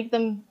and to make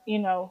them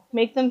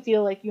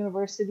feel like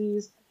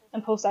universities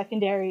and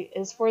post-secondary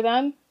is for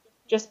them.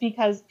 Just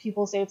because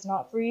people say it's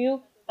not for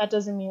you, that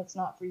doesn't mean it's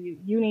not for you.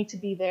 You need to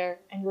be there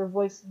and your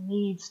voice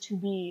needs to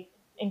be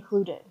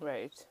included.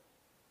 Right.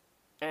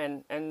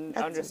 And That's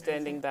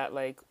understanding amazing. that,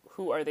 like,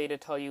 who are they to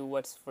tell you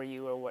what's for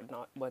you or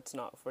what's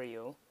not for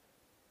you.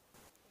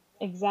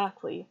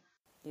 Exactly.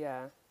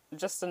 Yeah.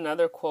 Just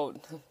another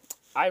quote.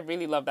 I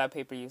really love that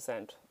paper you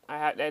sent.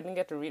 I didn't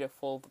get to read it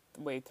full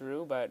way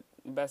through, but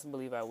best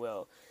believe I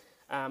will.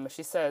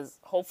 She says,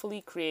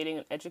 hopefully creating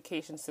an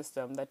education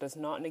system that does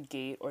not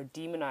negate or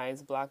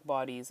demonize Black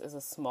bodies is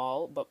a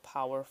small but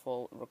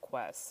powerful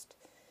request.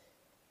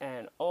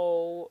 And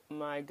oh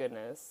my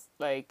goodness,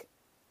 like,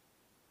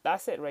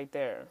 that's it right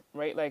there,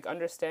 right? Like,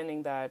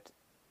 understanding that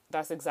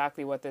that's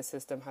exactly what this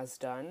system has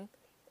done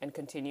and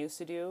continues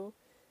to do.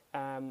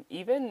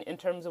 Even in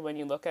terms of when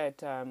you look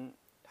at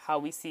how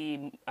we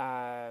see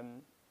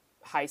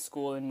high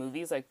school in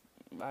movies, like,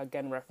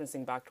 again,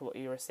 referencing back to what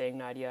you were saying,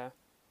 Nadia,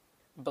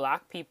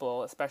 Black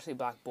people, especially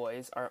Black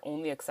boys, are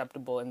only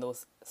acceptable in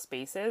those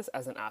spaces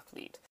as an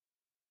athlete,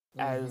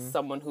 as Mm-hmm.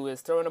 someone who is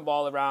throwing a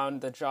ball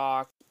around, the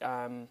jock,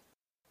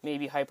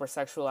 maybe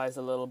hypersexualized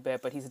a little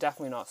bit, but he's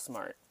definitely not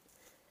smart.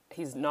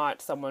 He's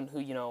not someone who,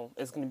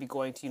 is going to be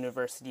going to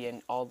university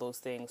and all those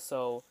things.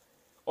 So,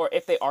 or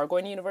if they are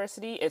going to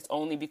university, it's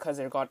only because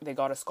they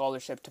got a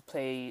scholarship to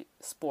play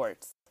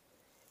sports.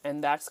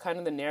 And that's kind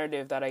of the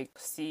narrative that I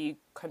see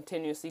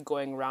continuously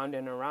going round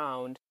and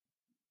around.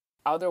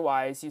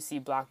 Otherwise, you see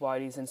Black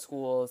bodies in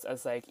schools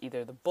as like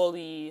either the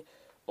bully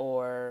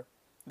or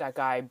that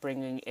guy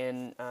bringing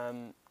in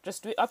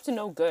just up to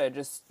no good,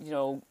 just,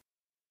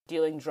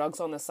 dealing drugs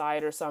on the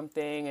side or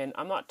something. And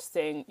I'm not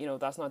saying,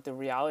 that's not the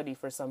reality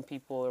for some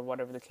people or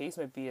whatever the case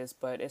might be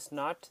but it's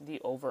not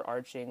the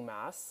overarching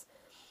mass.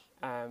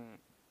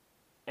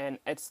 And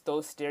it's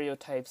those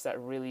stereotypes that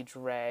really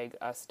drag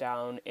us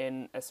down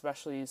in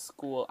especially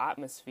school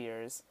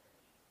atmospheres,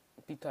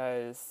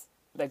 because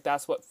like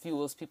that's what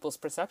fuels people's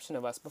perception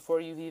of us. Before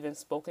you've even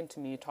spoken to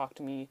me, talked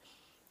to me,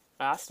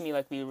 asked me,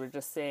 like we were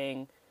just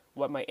saying,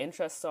 what my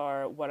interests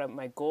are, what are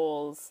my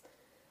goals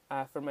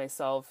for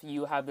myself,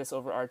 you have this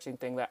overarching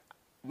thing that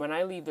when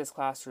I leave this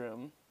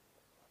classroom,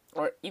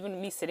 or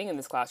even me sitting in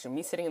this classroom,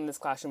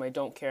 I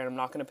don't care and I'm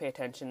not going to pay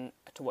attention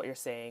to what you're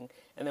saying.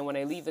 And then when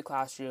I leave the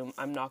classroom,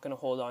 I'm not going to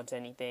hold on to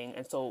anything.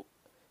 And so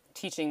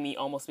teaching me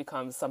almost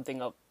becomes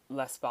something of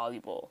less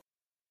valuable.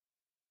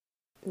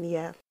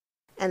 Yeah.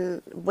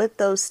 And with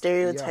those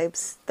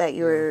stereotypes that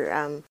you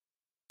were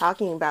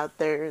talking about,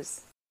 they're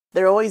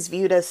always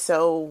viewed as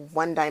so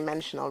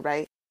one-dimensional,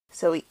 right?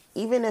 So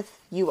even if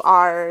you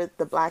are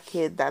the Black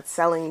kid that's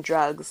selling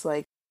drugs,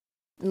 like,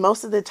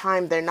 most of the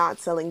time they're not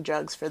selling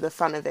drugs for the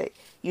fun of it.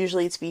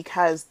 Usually it's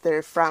because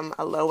they're from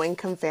a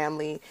low-income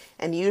family,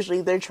 and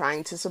usually they're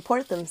trying to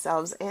support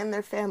themselves and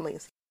their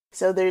families.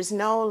 So there's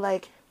no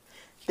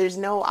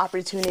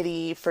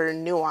opportunity for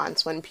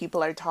nuance when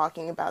people are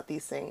talking about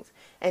these things.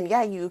 And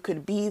yeah, you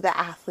could be the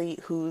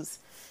athlete who's,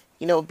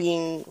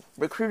 being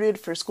recruited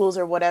for schools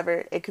or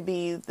whatever. It could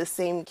be the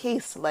same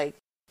case, like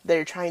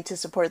they're trying to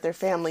support their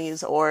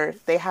families, or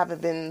they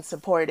haven't been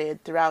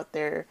supported throughout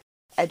their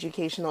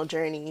educational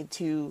journey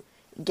to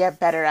get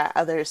better at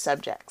other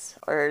subjects,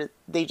 or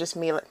they just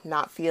may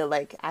not feel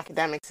like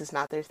academics is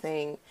not their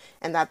thing,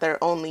 and that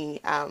their only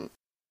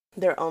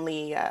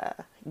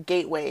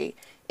gateway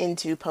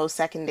into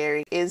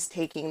post-secondary is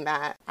taking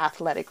that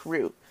athletic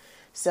route.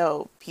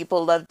 So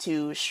people love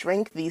to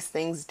shrink these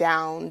things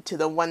down to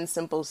the one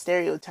simple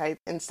stereotype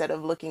instead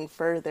of looking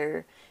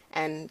further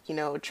and,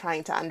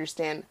 trying to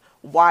understand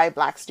why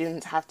Black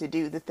students have to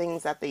do the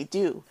things that they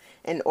do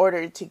in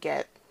order to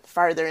get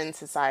farther in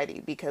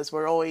society, because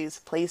we're always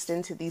placed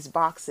into these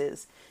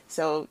boxes.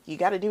 So you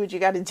got to do what you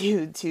got to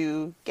do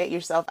to get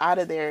yourself out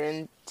of there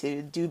and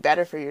to do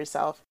better for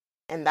yourself.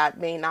 And that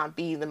may not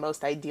be the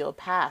most ideal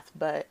path,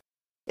 but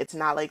it's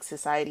not like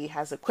society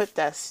has equipped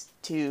us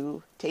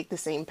to take the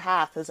same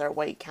path as our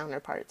white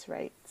counterparts,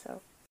 right?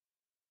 So,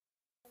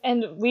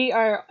 and we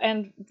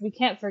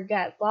can't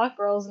forget, Black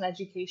girls in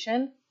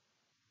education,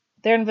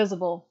 they're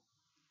invisible.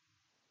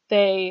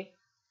 We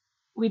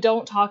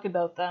don't talk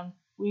about them.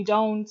 We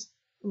don't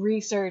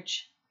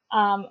research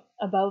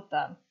about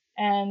them.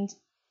 And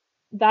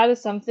that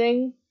is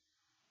something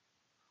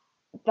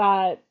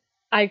that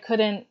I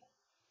couldn't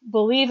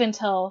believe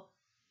until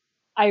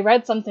I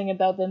read something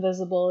about the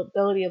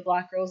invisibility of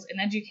Black girls in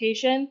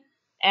education,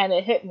 and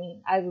it hit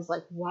me. I was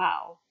like,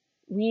 wow,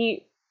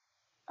 we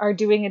are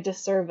doing a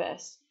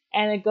disservice.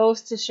 And it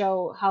goes to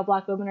show how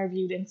Black women are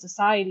viewed in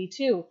society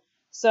too.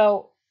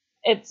 So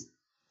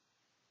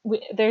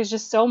there's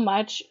just so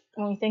much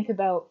when we think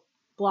about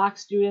Black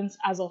students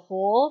as a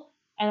whole,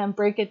 and then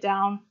break it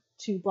down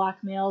to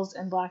Black males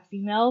and Black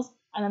females,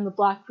 and then the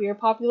Black queer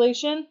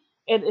population.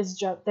 There's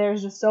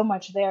just so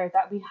much there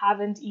that we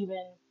haven't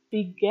even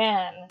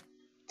began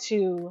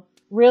to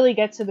really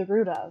get to the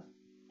root of.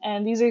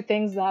 And these are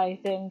things that I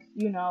think,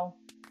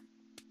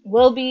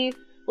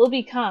 will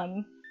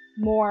become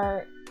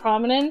more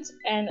prominent,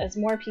 and as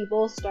more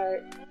people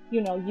start,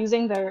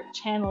 using their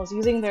channels,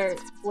 using their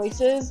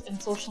voices in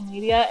social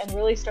media, and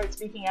really start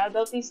speaking out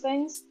about these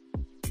things,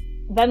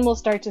 then we'll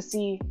start to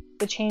see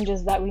the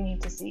changes that we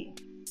need to see.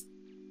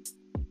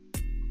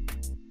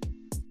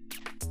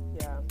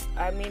 Yeah,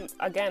 I mean,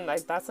 again,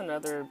 like, that's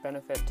another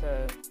benefit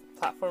to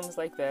platforms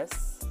like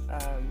this,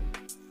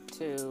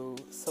 to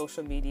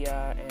social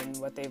media, and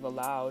what they've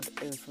allowed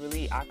is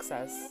really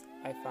access.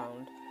 I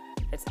found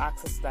it's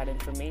access to that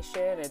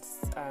information. It's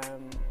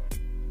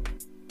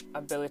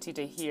ability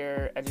to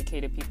hear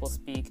educated people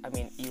speak. I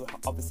mean, you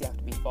obviously have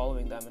to be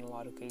following them in a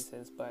lot of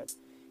cases, but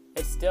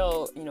it's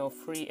still,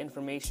 free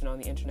information on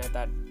the internet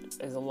that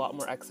is a lot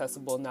more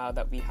accessible now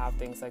that we have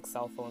things like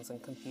cell phones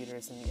and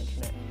computers and the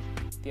internet,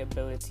 and the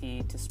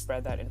ability to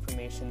spread that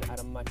information at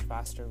a much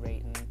faster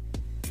rate. And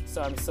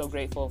so I'm so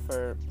grateful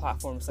for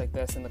platforms like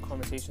this and the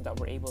conversations that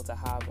we're able to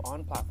have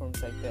on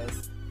platforms like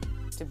this,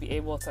 to be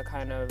able to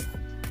kind of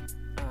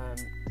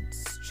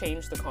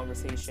change the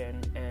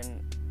conversation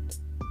and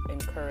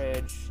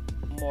encourage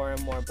more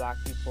and more Black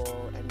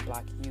people and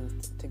Black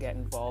youth to get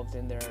involved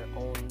in their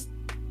own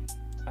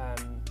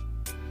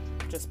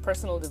just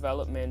personal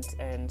development,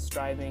 and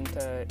striving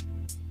to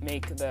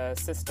make the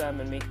system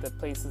and make the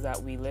places that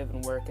we live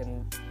and work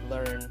and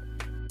learn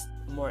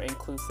more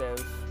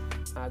inclusive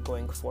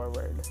going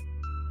forward.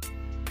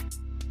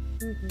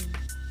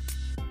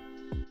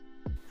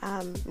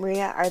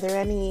 Maria, are there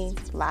any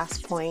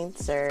last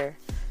points or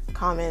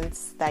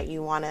comments that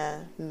you want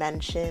to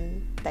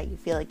mention that you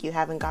feel like you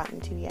haven't gotten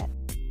to yet?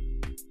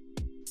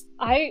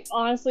 I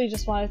honestly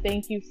just want to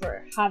thank you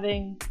for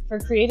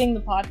creating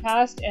the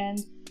podcast and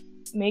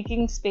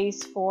making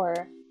space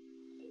for,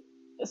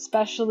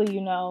 especially,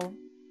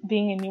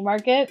 being in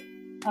Newmarket,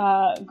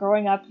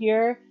 growing up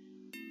here,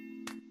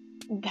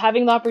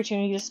 having the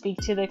opportunity to speak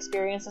to the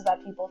experiences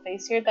that people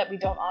face here that we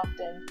don't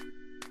often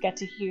get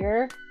to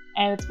hear.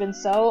 And it's been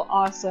so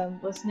awesome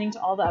listening to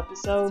all the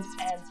episodes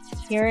and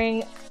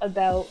hearing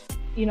about,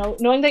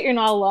 knowing that you're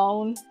not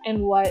alone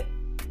in what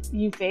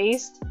you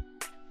faced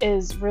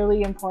is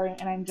really important.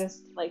 And I'm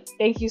just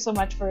thank you so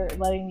much for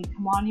letting me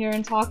come on here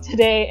and talk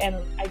today. And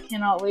I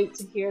cannot wait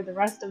to hear the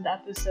rest of the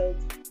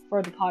episodes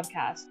for the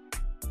podcast.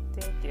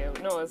 Thank you.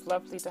 No, it's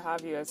lovely to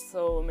have you. It's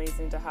so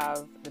amazing to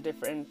have the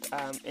different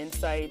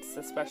insights,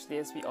 especially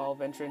as we all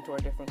venture into our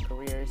different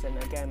careers. And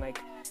again, like,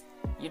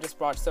 you just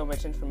brought so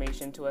much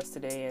information to us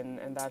today, and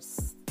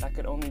that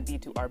could only be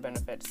to our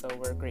benefit. So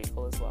we're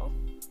grateful as well.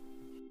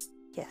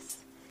 Yes.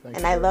 Thank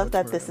And you I very love much,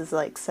 that Maria. this is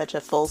like such a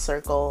full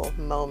circle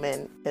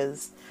moment,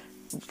 because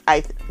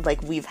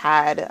we've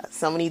had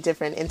so many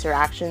different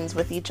interactions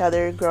with each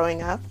other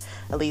growing up.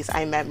 At least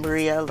I met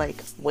Maria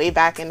like way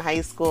back in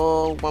high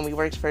school when we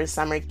worked for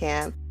summer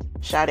camp.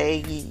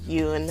 Sade,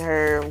 you and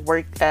her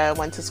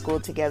went to school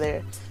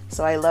together.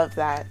 So I love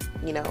that,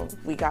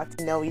 we got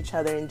to know each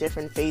other in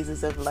different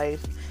phases of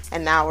life,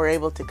 and now we're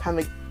able to come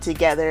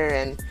together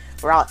and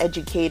we're all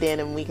educated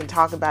and we can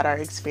talk about our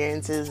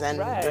experiences and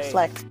Right.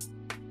 reflect.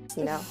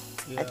 Yeah.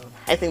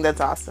 I think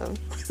that's awesome.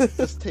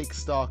 Just take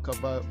stock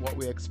about what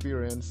we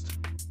experienced.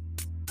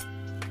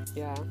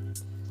 Yeah.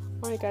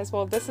 All right, guys.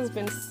 Well, this has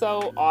been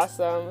so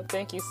awesome.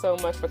 Thank you so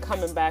much for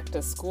coming back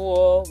to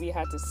school. We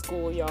had to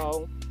school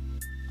y'all.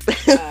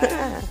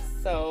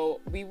 So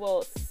we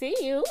will see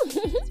you.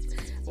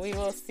 We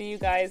will see you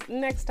guys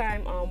next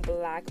time on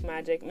Black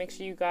Magic. Make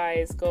sure you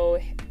guys go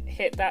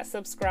hit that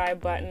subscribe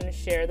button,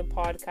 share the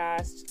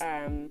podcast,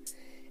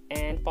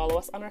 and follow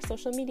us on our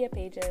social media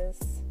pages.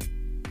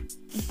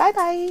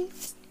 Bye-bye.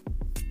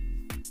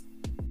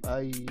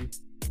 Bye.